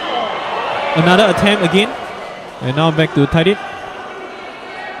avail. Another attempt again. And now back to Taidit.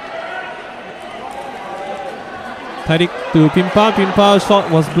 Taidit to Pimpa. Pimpa's shot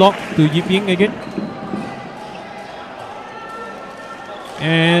was blocked to Yip Ying again.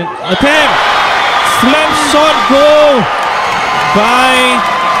 And attempt! Slam shot goal by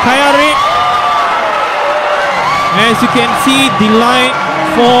Kayarit. As you can see, delight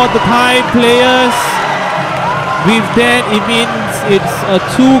for the Thai players. With that, it means it's a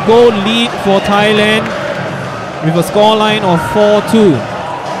 2-goal lead for Thailand with a scoreline of 4-2.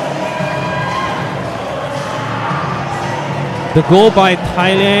 The goal by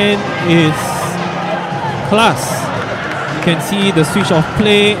Thailand is class. You can see the switch of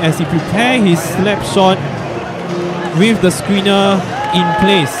play as he prepared his slap shot with the screener in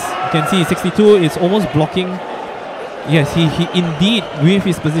place. You can see 62 is almost blocking. Yes, he indeed, with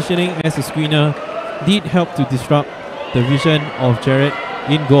his positioning as a screener, did help to disrupt the vision of Jared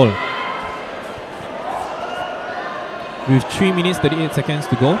in goal. With 3 minutes 38 seconds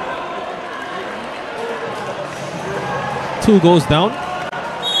to go. 2 goals down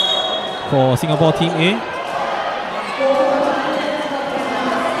for Singapore Team A.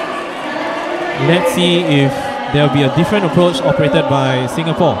 Let's see if there will be a different approach operated by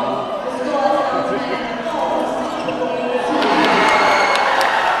Singapore.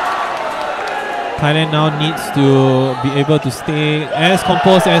 Thailand now needs to be able to stay as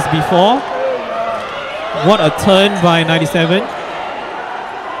composed as before. What a turn by 97.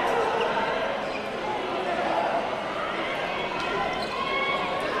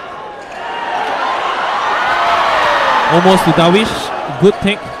 Almost to Darwish. Good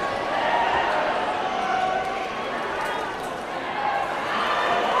take.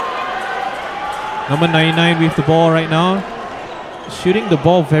 Number 99 with the ball right now. Shooting the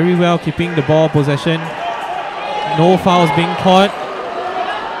ball very well, keeping the ball possession. No fouls being caught.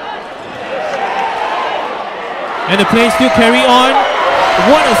 And the play still carry on.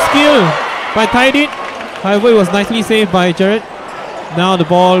 What a skill by Taidit. However, it was nicely saved by Jared. Now the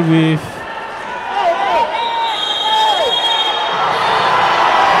ball with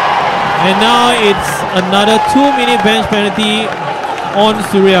and now it's another 2-minute bench penalty on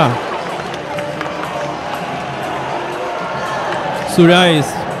Surya. Surya is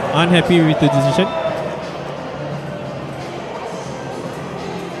unhappy with the decision.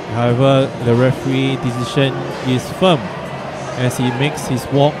 However, the referee decision is firm as he makes his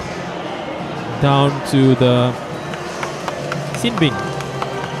walk down to the sin bin.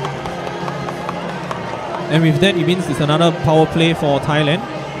 And with that, it means it's another power play for Thailand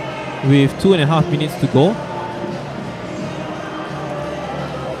with 2.5 minutes to go.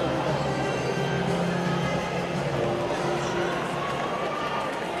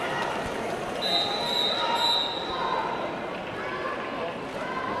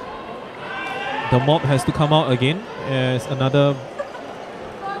 The mob has to come out again as another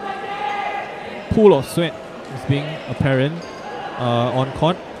pool of sweat is being apparent on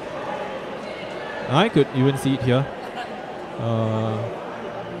court. I could even see it here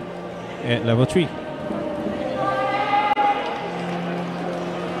at level 3.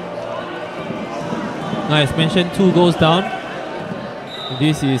 Now, as mentioned, 2 goes down.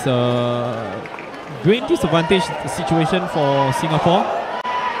 This is a great disadvantage situation for Singapore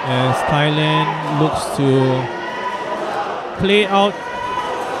as Thailand looks to play out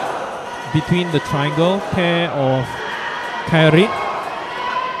between the triangle pair of Kairit,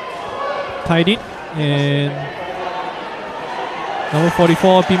 Taidit, and number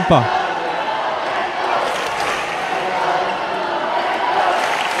 44 Pimpa.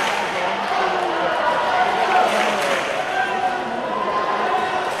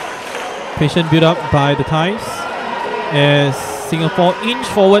 Patient build up by the Thais as Singapore inch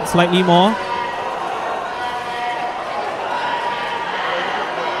forward slightly more.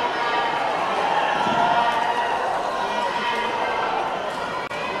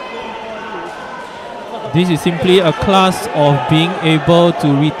 This is simply a class of being able to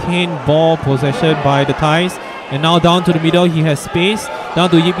retain ball possession by the Thais. And now down to the middle, he has space. Down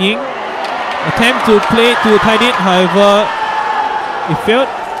to Yip Ying. Attempt to play to Taidit, however, it failed.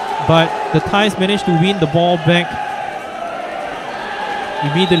 But the Thais managed to win the ball back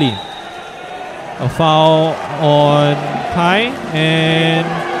immediately. A foul on Thai, and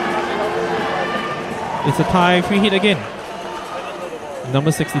it's a Thai free hit again.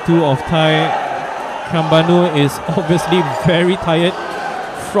 Number 62 of Thai, Kambanu, is obviously very tired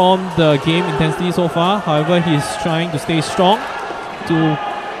from the game intensity so far. However, he's trying to stay strong to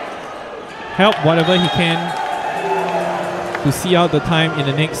help whatever he can to see out the time in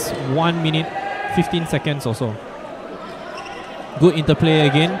the next 1 minute 15 seconds or so. Good interplay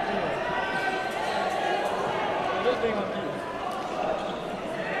again.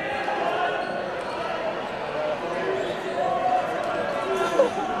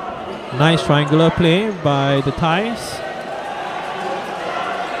 Nice triangular play by the Thais.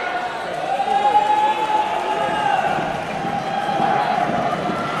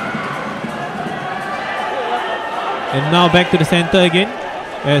 And now back to the center again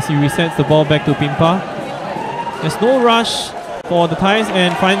as he resets the ball back to Pimpa. There's no rush for the Thais,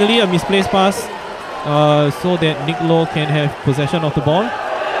 and finally a misplaced pass so that Nick Low can have possession of the ball.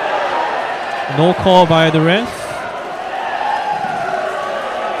 No call by the ref.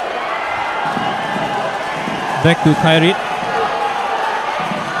 Back to Kairit.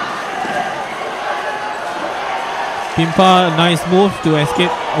 Pimpa, nice move to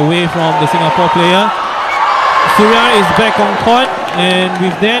escape away from the Singapore player. Surya is back on court, and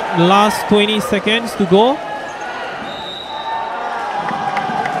with that, last 20 seconds to go.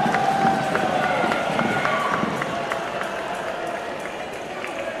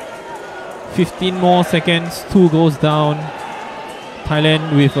 $15 more seconds, 2 goes down.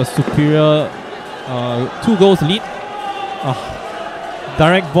 Thailand with a superior 2 goals lead.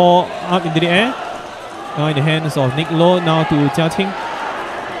 Direct ball up into the air. Now in the hands of Nick Low, now to Jia Qing.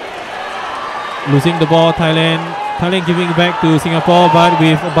 Losing the ball, Thailand giving it back to Singapore, but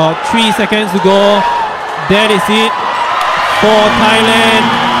with about 3 seconds to go, that is it for Thailand.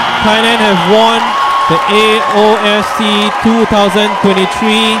 Thailand have won the AOFC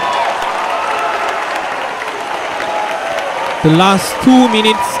 2023. The last 2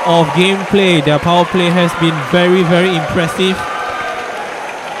 minutes of gameplay, their power play has been very, very impressive.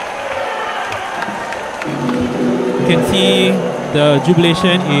 You can see the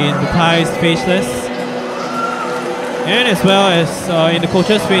jubilation in the Thais' faces, and as well as in the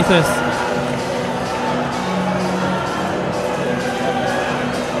coaches' faces.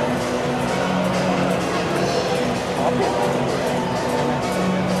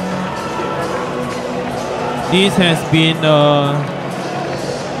 This has been an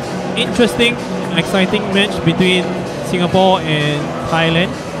interesting, exciting match between Singapore and Thailand.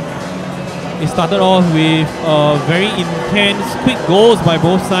 It started off with very intense, quick goals by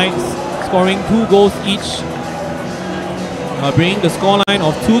both sides, scoring 2 goals each, bringing the scoreline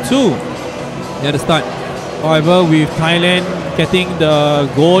of 2-2 at the start. However, with Thailand getting the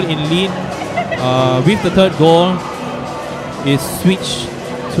goal in lead, with the third goal, it switched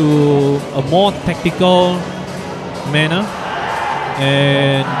to a more tactical manner,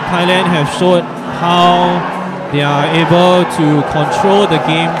 and Thailand have showed how they are able to control the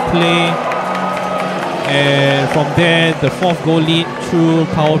gameplay, and from there the fourth goal lead through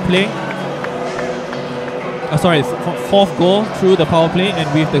power play. Fourth goal through the power play, and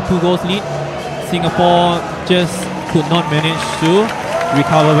with the 2 goals lead, Singapore just could not manage to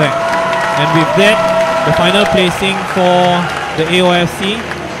recover back. And with that, the final placing for the AOFC,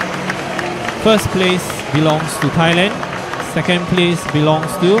 first place belongs to Thailand, second place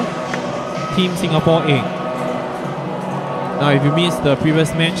belongs to Team Singapore A. Now if you missed the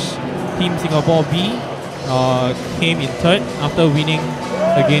previous match, Team Singapore B came in third after winning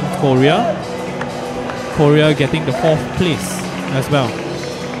against Korea. Korea getting the 4th place as well.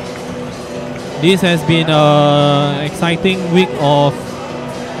 This has been an exciting week of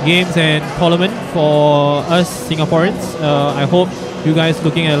games and tournament for us Singaporeans. I hope you guys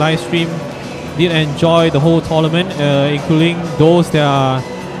looking at live stream did enjoy the whole tournament, including those that are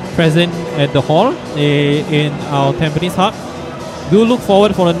present at the hall in our Tampines Hub. Do look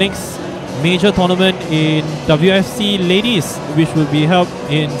forward for the next major tournament in WFC Ladies, which will be held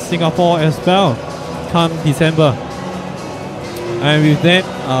in Singapore as well come December. And with that,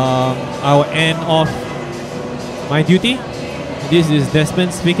 I will end off my duty. This is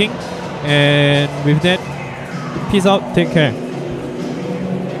Desmond speaking, and with that, peace out, take care.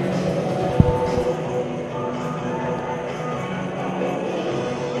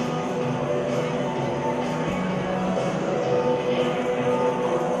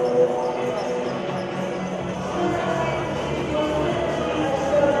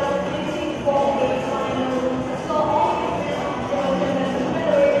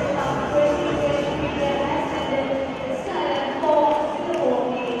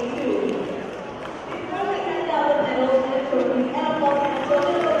 Thank you.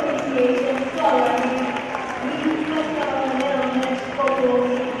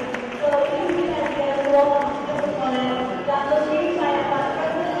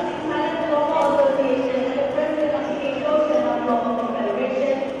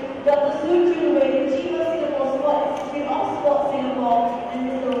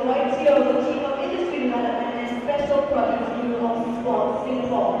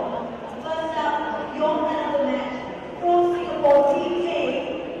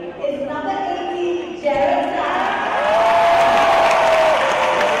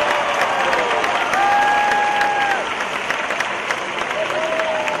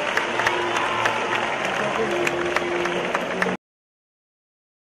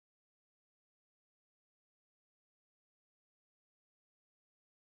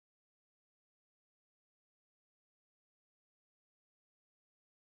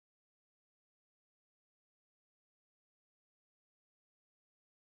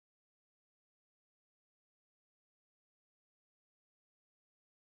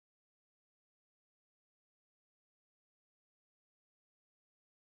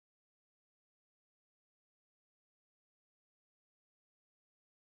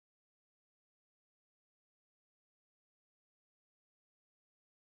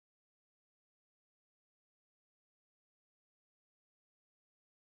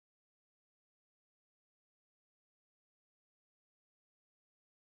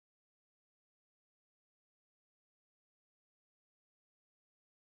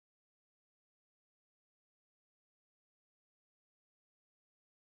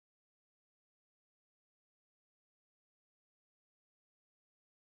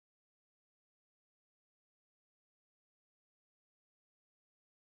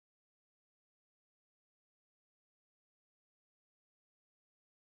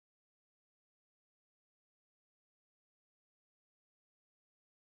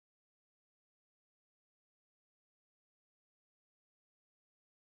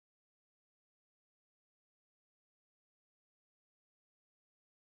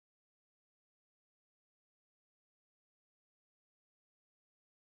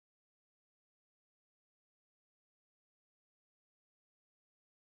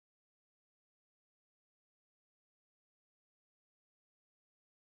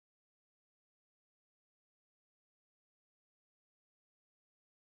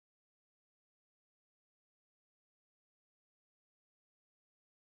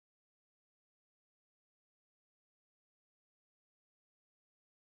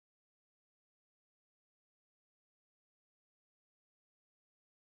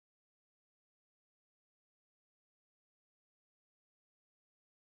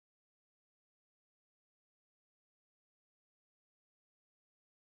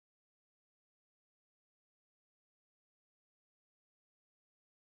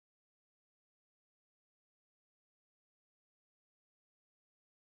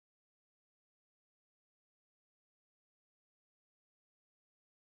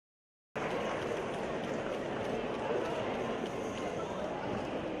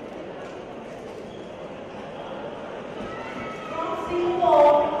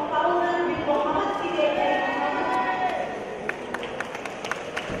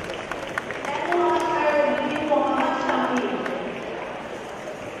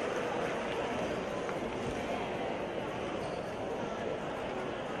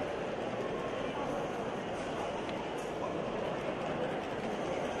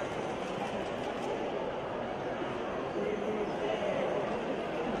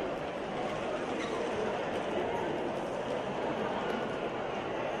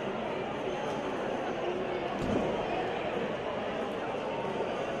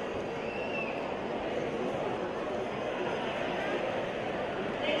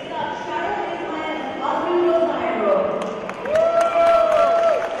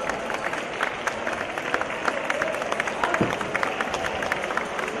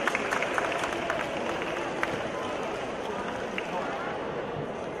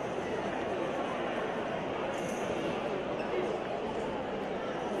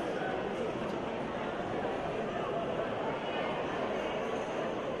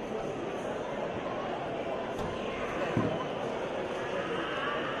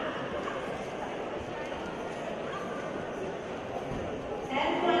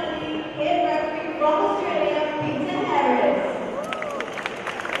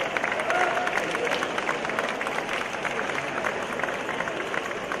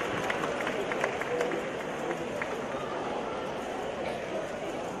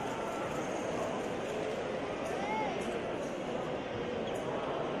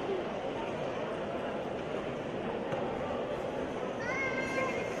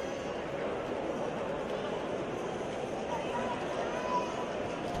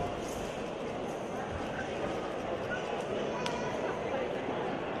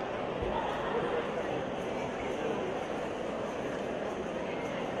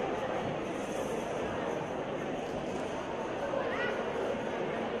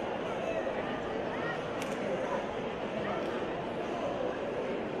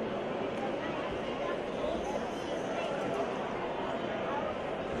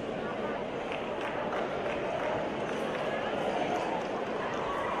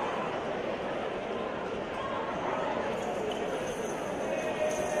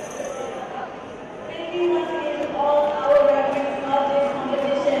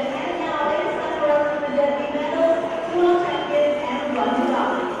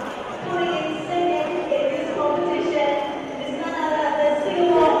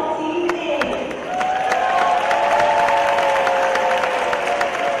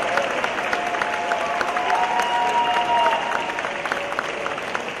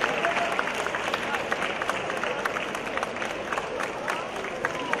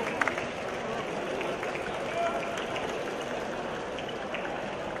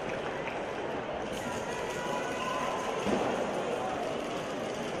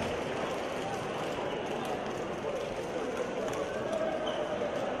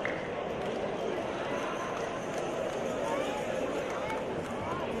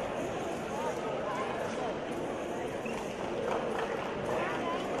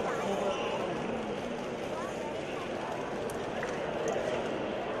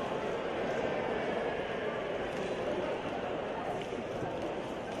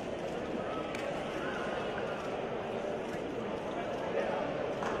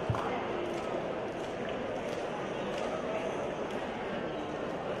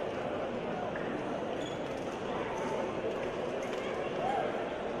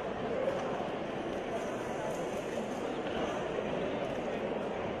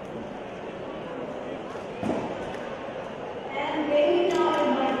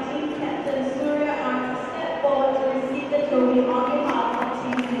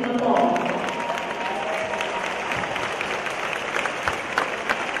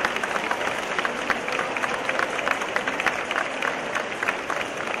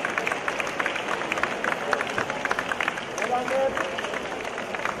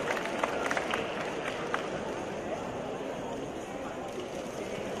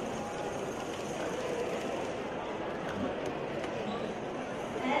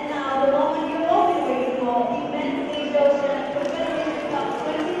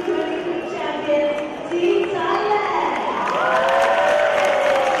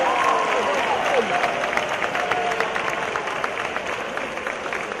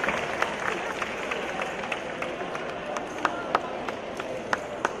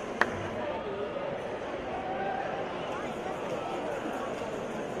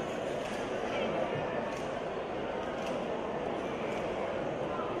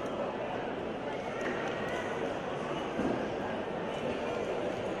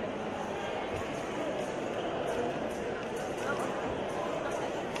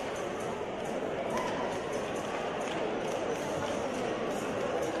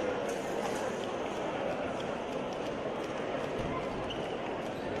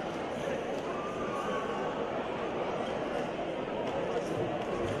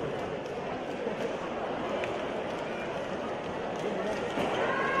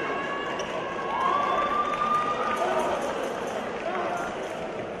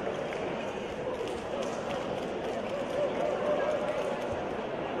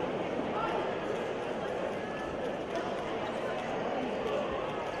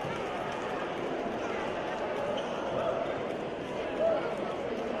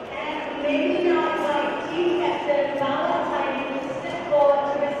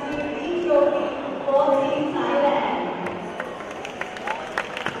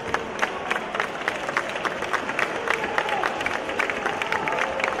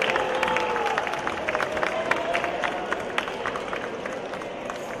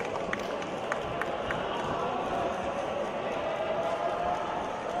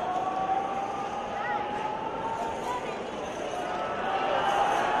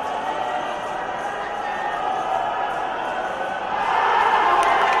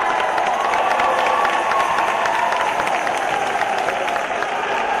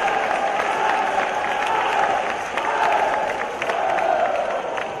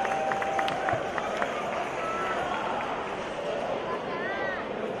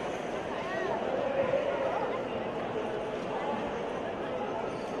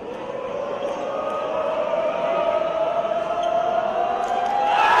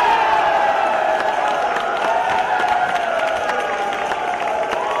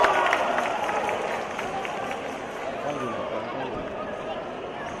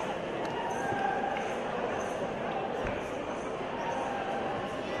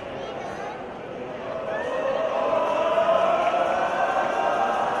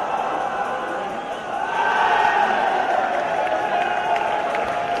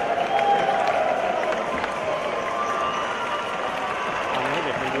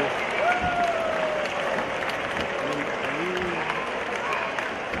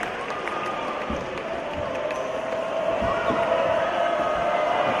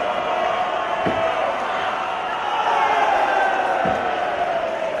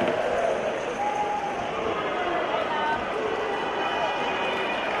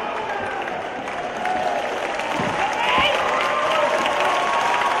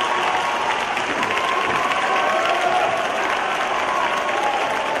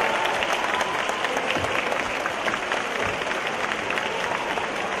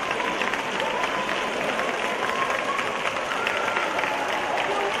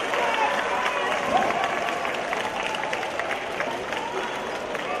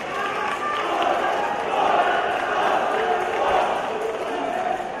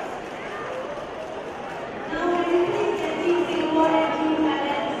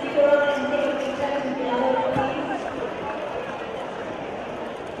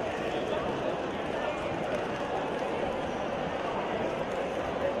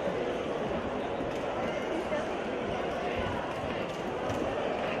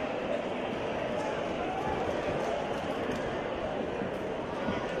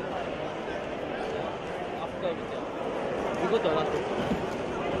 go to the last row.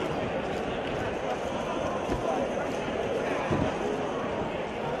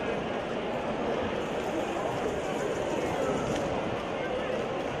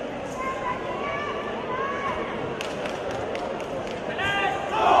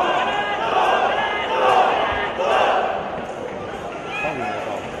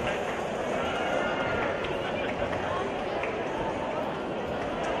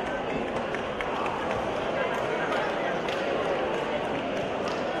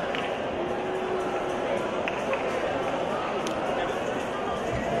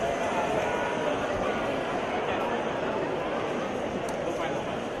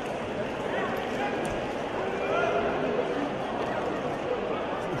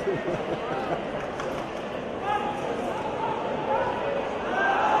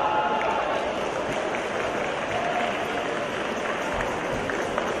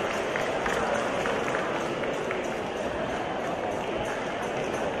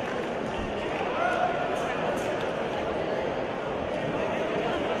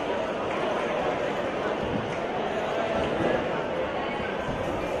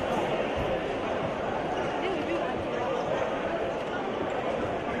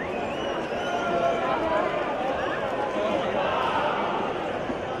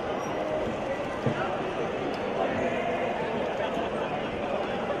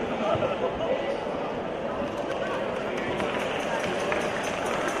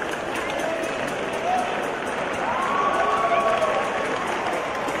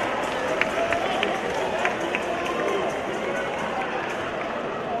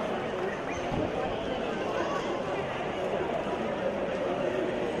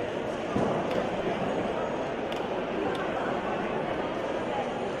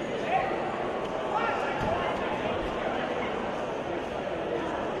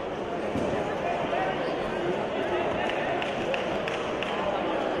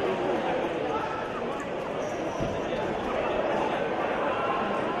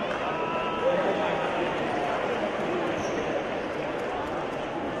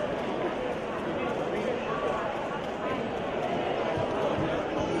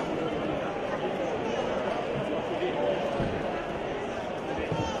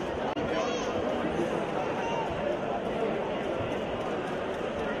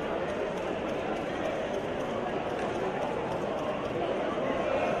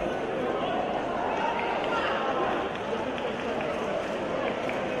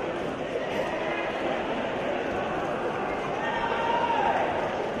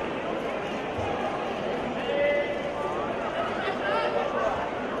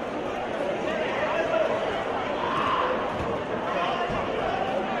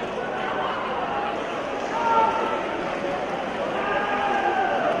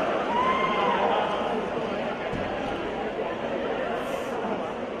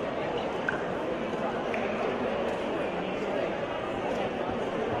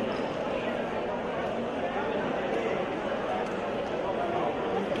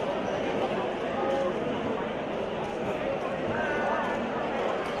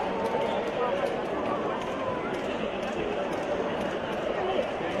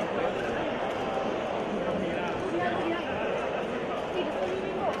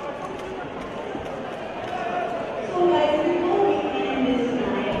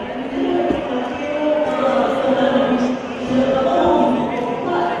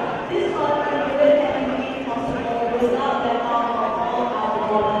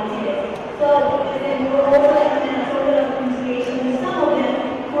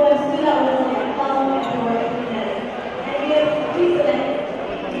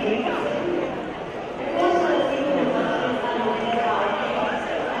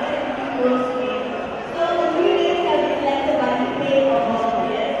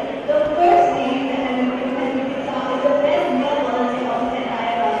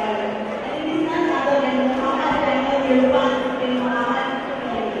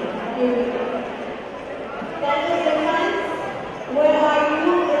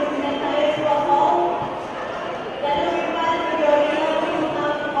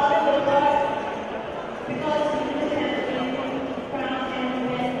 Because you have been crowned and the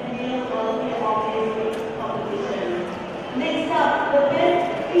best male volunteer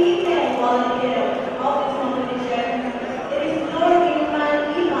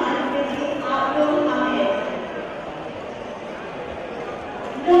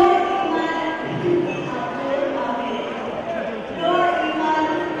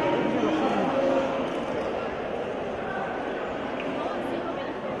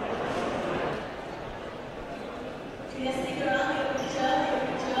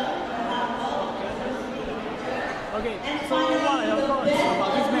Okay, so what are your thoughts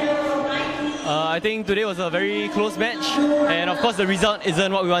about this match? I think today was a very close match, and of course the result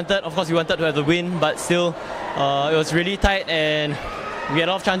isn't what we wanted. Of course we wanted to have the win, but still it was really tight and we had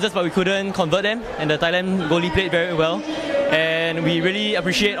a lot of chances but we couldn't convert them, and the Thailand goalie played very well, and we really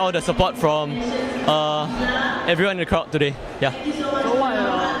appreciate all the support from everyone in the crowd today. Yeah. So what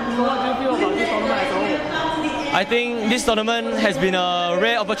do you feel about this tournament as a whole? I think this tournament has been a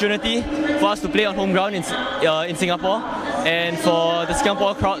rare opportunity for us to play on home ground in Singapore, and for the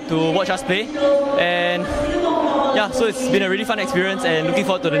Singapore crowd to watch us play. And yeah, so it's been a really fun experience and looking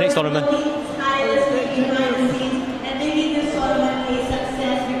forward to the next tournament.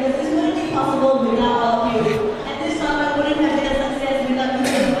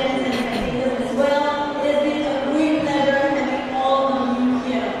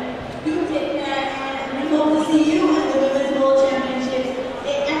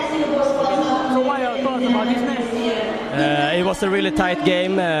 It was a really tight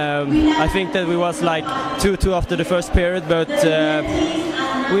game. I think that we was like 2-2 after the first period, but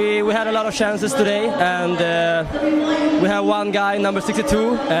we had a lot of chances today, and we have one guy, number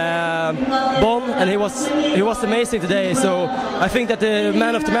 62, Bon, and he was amazing today. So I think that the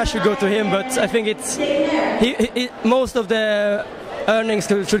man of the match should go to him, but I think it's most of the earnings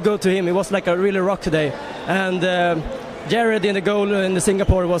should go to him. It was like a really rock today, and Jared in the goal in the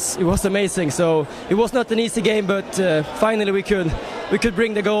Singapore was amazing. So it was not an easy game, but finally we could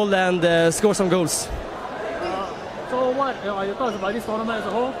bring the goal and score some goals. So what are your thoughts about this tournament as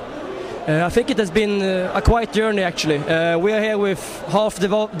a whole? I think it has been a quiet journey actually. We are here with half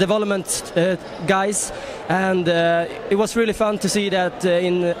development guys, and it was really fun to see that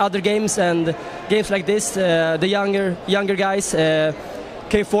in other games and games like this, the younger guys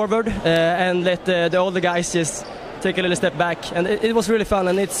came forward and let the older guys just take a little step back, and it was really fun,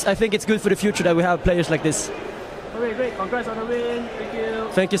 and I think it's good for the future that we have players like this. Okay, great. Congrats on the win. Thank you.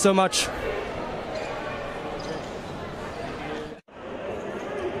 Thank you so much.